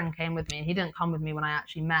boyfriend came with me, and he didn't come with me when I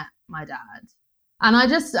actually met my dad. And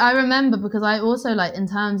I remember, because I also, like, in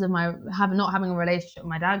terms of my not having a relationship with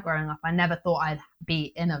my dad growing up, I never thought I'd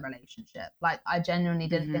be in a relationship. Like, I genuinely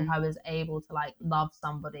didn't think I was able to like love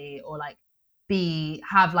somebody or like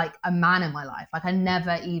have like a man in my life. Like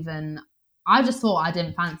I just thought I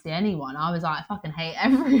didn't fancy anyone. I was like, I fucking hate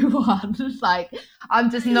everyone. Like, I'm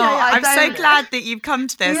just not. Yeah, I'm so glad that you've come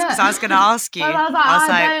to this, because I was going to ask you. Well, I was like,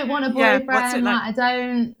 I don't want a boyfriend. Like,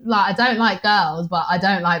 I don't like girls, but I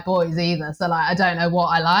don't like boys either. So like, I don't know what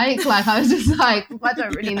I like. Like, I was just like, I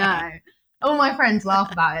don't really know. All my friends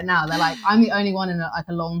laugh about it now. They're like, I'm the only one in a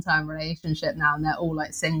long-term relationship now, and they're all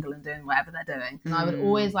like single and doing whatever they're doing. And I would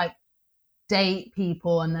always like date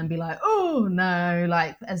people and then be like, oh no,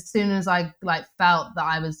 like as soon as I like felt that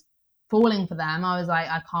I was falling for them, I was like,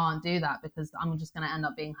 I can't do that, because I'm just going to end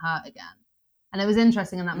up being hurt again. And it was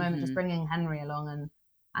interesting in that moment just bringing Henry along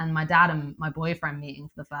and my dad and my boyfriend meeting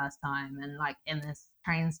for the first time, and like in this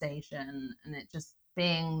train station, and it just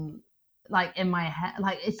being like in my head,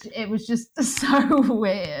 like it was just so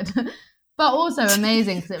weird but also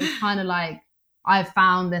amazing, because it was kind of like I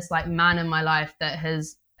found this like man in my life that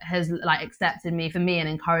has like accepted me for me and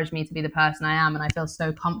encouraged me to be the person I am, and I feel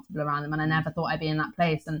so comfortable around them. And I never thought I'd be in that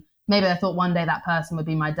place, and maybe I thought one day that person would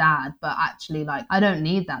be my dad, but actually like I don't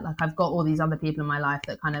need that. Like, I've got all these other people in my life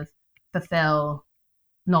that kind of fulfill,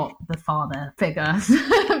 not the father figure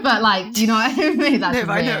but like, you know what I mean? That's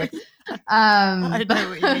weird. I know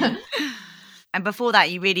what you mean. And before that,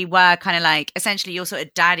 you really were kind of like, essentially your sort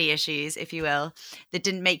of daddy issues, if you will, that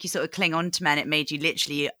didn't make you sort of cling on to men. It made you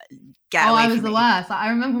literally get away from me. I was the worst. Like, I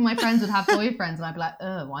remember my friends would have boyfriends and I'd be like,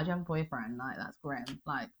 why'd you have a boyfriend? Like, that's grim.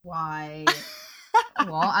 Like, why?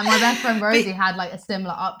 What? And my best friend Rosie had like a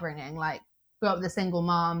similar upbringing. Like, grew up with a single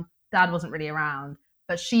mom. Dad wasn't really around.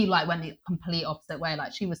 But she like went the complete opposite way.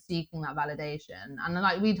 Like, she was seeking that validation. And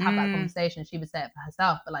like we'd have that conversation. She would say it for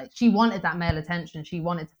herself. But like, she wanted that male attention. She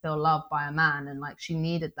wanted to feel loved by a man. And like, she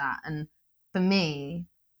needed that. And for me,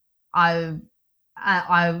 I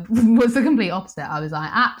was the complete opposite. I was like,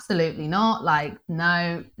 absolutely not. Like,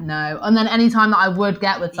 no. And then anytime that I would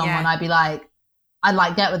get with someone, I'd be like, I'd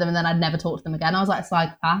like get with them and then I'd never talk to them again. I was like a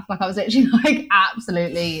psychopath. Like, I was literally like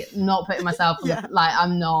absolutely not putting myself on like,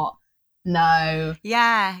 I'm not. No.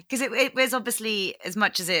 Yeah, because it was obviously, as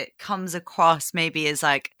much as it comes across maybe as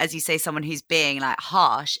like, as you say, someone who's being like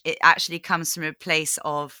harsh, it actually comes from a place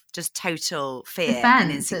of just total fear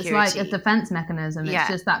and insecurity. It's like a defense mechanism. It's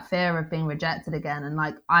just that fear of being rejected again. And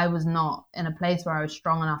like, I was not in a place where I was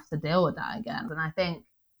strong enough to deal with that again. And I think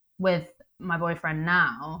with my boyfriend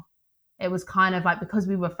now, it was kind of like, because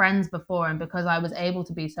we were friends before and because I was able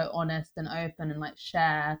to be so honest and open and like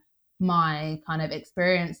share my kind of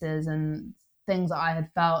experiences and things that I had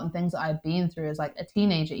felt and things that I'd been through as like a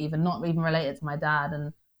teenager, even not even related to my dad,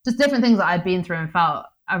 and just different things that I'd been through and felt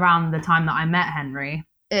around the time that I met Henry.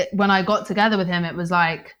 When I got together with him, it was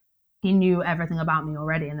like he knew everything about me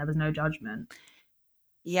already and there was no judgment.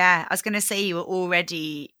 Yeah, I was going to say, you were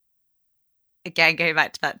already, again, going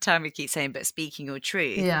back to that term we keep saying, but speaking your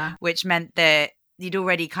truth, which meant that you'd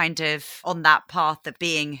already kind of on that path of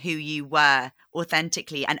being who you were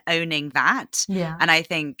authentically and owning that. Yeah. And I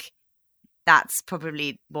think that's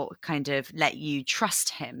probably what kind of let you trust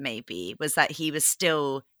him, maybe, was that he was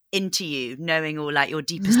still into you, knowing all like your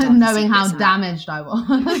deepest knowing how damaged I was.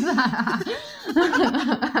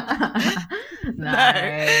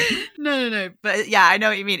 No. But yeah, I know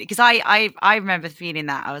what you mean. Because I remember feeling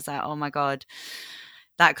that. I was like, oh my God.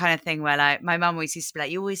 That kind of thing where like my mum always used to be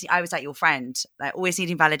like, I was like your friend, like always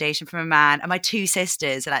needing validation from a man. And my two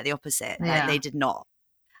sisters are like the opposite. Like, they did not.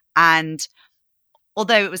 And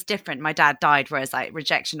although it was different, my dad died, whereas like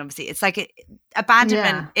rejection, obviously, it's like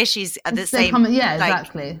abandonment issues are the same.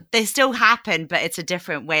 Exactly. They still happen, but it's a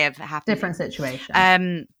different way of happening. Different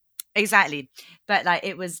situation. Exactly. But like,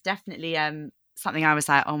 it was definitely something I was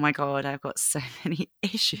like, oh my God, I've got so many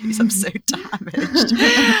issues. I'm so damaged.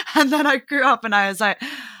 And then I grew up and I was like,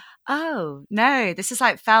 oh no, this is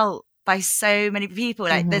like felt by so many people.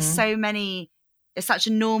 Like there's so many, it's such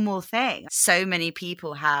a normal thing. So many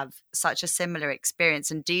people have such a similar experience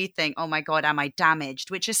and do think, oh my God, am I damaged?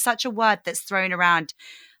 Which is such a word that's thrown around,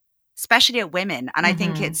 especially at women. And I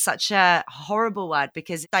think it's such a horrible word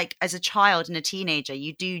because like as a child and a teenager,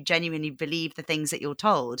 you do genuinely believe the things that you're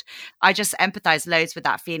told. I just empathize loads with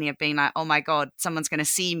that feeling of being like, oh my God, someone's going to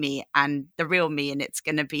see me and the real me. And it's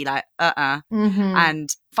going to be like, And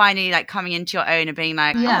finally like coming into your own and being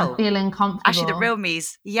like, feeling comfortable. Actually the real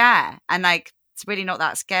me's. Yeah. And like, it's really not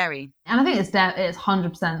that scary. And I think it's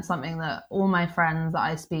 100% something that all my friends that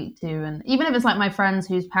I speak to, and even if it's like my friends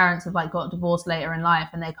whose parents have like got divorced later in life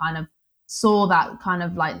and they kind of saw that kind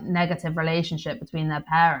of like negative relationship between their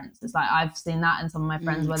parents, it's like I've seen that in some of my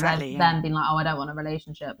friends where they've then been like, oh, I don't want a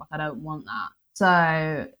relationship, like I don't want that.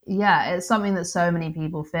 So yeah, it's something that so many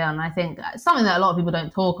people feel, and I think it's something that a lot of people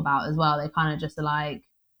don't talk about as well. They kind of just are like,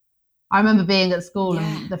 I remember being at school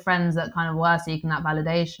and the friends that kind of were seeking that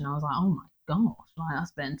validation, I was like, oh my gosh, like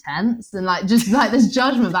that's a bit intense, and like just like this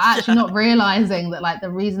judgment, but actually not realizing that like the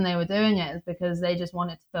reason they were doing it is because they just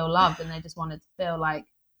wanted to feel loved and they just wanted to feel like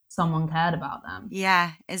someone cared about them.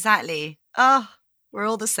 Yeah, exactly. Oh, we're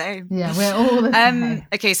all the same. Yeah, we're all the same.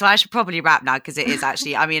 Okay, so I should probably wrap now because it is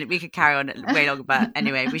actually, I mean, we could carry on way longer, but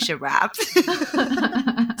anyway, we should wrap.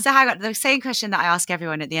 So I got the same question that I ask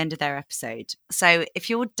everyone at the end of their episode. So if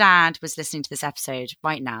your dad was listening to this episode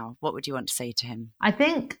right now, what would you want to say to him? I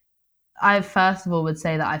think I first of all would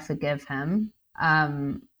say that I forgive him.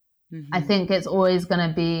 I think it's always going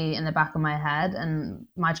to be in the back of my head, and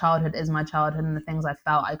my childhood is my childhood, and the things I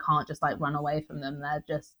felt, I can't just like run away from them. That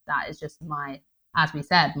is just my, as we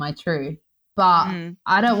said, my truth. But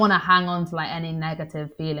I don't want to hang on to like any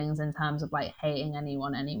negative feelings in terms of like hating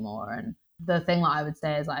anyone anymore. And the thing that I would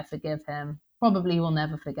say is I forgive him. Probably will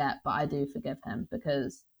never forget, but I do forgive him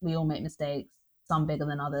because we all make mistakes, some bigger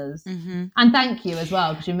than others. And thank you as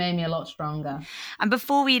well, because you made me a lot stronger. And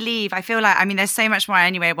before we leave, I feel like, I mean, there's so much more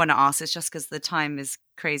anyway I want to ask. It's just because the time is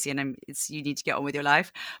crazy and you need to get on with your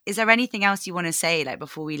life. Is there anything else you want to say like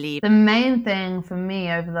before we leave? The main thing for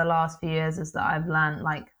me over the last few years is that I've learned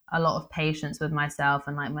like a lot of patience with myself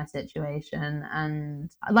and like my situation. And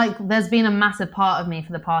like there's been a massive part of me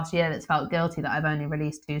for the past year that's felt guilty that I've only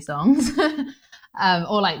released 2 songs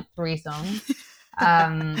or like 3 songs.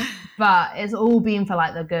 But it's all been for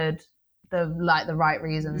like the right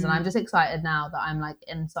reasons. And I'm just excited now that I'm like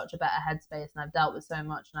in such a better headspace and I've dealt with so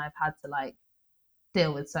much and I've had to like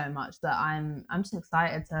deal with so much that I'm just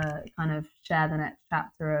excited to kind of share the next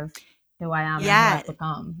chapter of who I am and who I've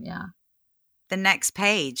become. Yeah. The next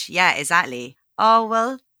page. Yeah, exactly. Oh,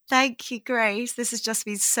 well, thank you, Grace. This has just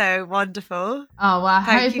been so wonderful. Oh, well,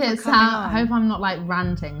 I hope I'm not like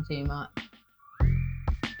ranting too much.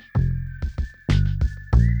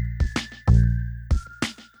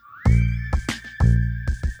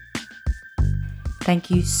 Thank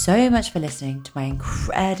you so much for listening to my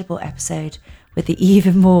incredible episode with the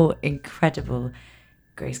even more incredible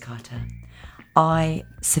Grace Carter. I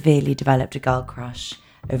severely developed a girl crush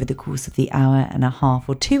over the course of the hour and a half,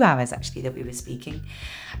 or 2 hours actually, that we were speaking.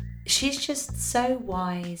 She's just so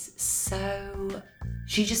wise,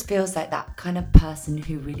 she just feels like that kind of person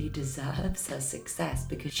who really deserves her success,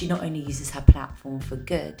 because she not only uses her platform for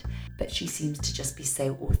good, but she seems to just be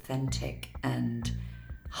so authentic and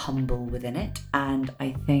humble within it. And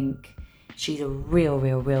I think she's a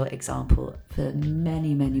real example for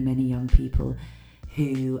many young people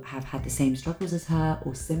who have had the same struggles as her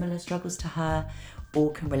or similar struggles to her, or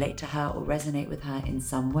can relate to her or resonate with her in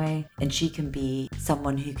some way. And she can be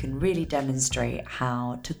someone who can really demonstrate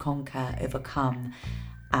how to conquer, overcome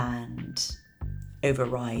and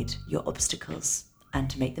override your obstacles and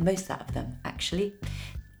to make the most out of them, actually.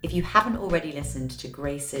 If you haven't already listened to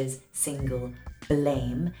Grace's single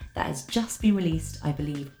Blame, that has just been released, I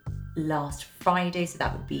believe, last Friday, so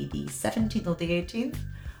that would be the 17th or the 18th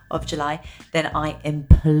of July, then I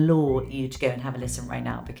implore you to go and have a listen right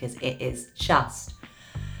now, because it is just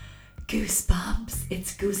goosebumps.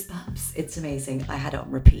 It's goosebumps. It's amazing. I had it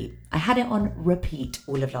on repeat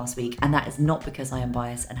all of last week, and that is not because I am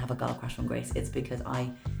biased and have a girl crush on Grace. It's because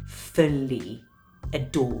I fully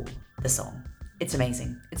adore the song. It's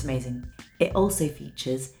amazing. It's amazing. It also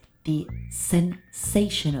features the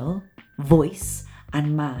sensational voice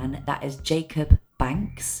and man that is Jacob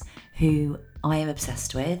Banks, who I am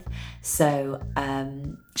obsessed with. So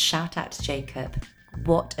shout out to Jacob.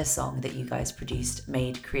 What a song that you guys produced,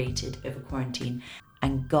 made, created over quarantine.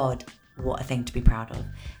 And God, what a thing to be proud of.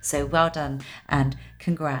 So well done and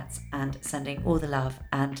congrats, and sending all the love,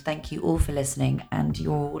 and thank you all for listening, and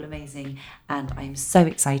you're all amazing. And I'm so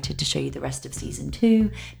excited to show you the rest of season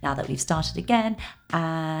 2 now that we've started again,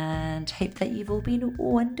 and hope that you've all been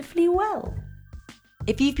wonderfully well.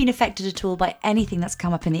 If you've been affected at all by anything that's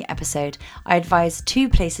come up in the episode, I advise 2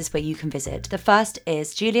 places where you can visit. The first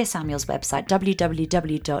is Julia Samuel's website,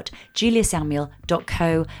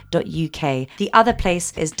 www.juliasamuel.co.uk. The other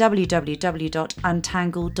place is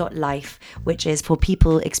www.untangle.life, which is for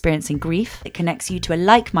people experiencing grief. It connects you to a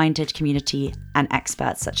like-minded community and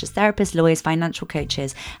experts such as therapists, lawyers, financial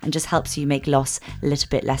coaches, and just helps you make loss a little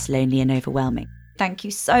bit less lonely and overwhelming. Thank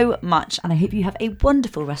you so much, and I hope you have a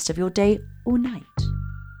wonderful rest of your day or night.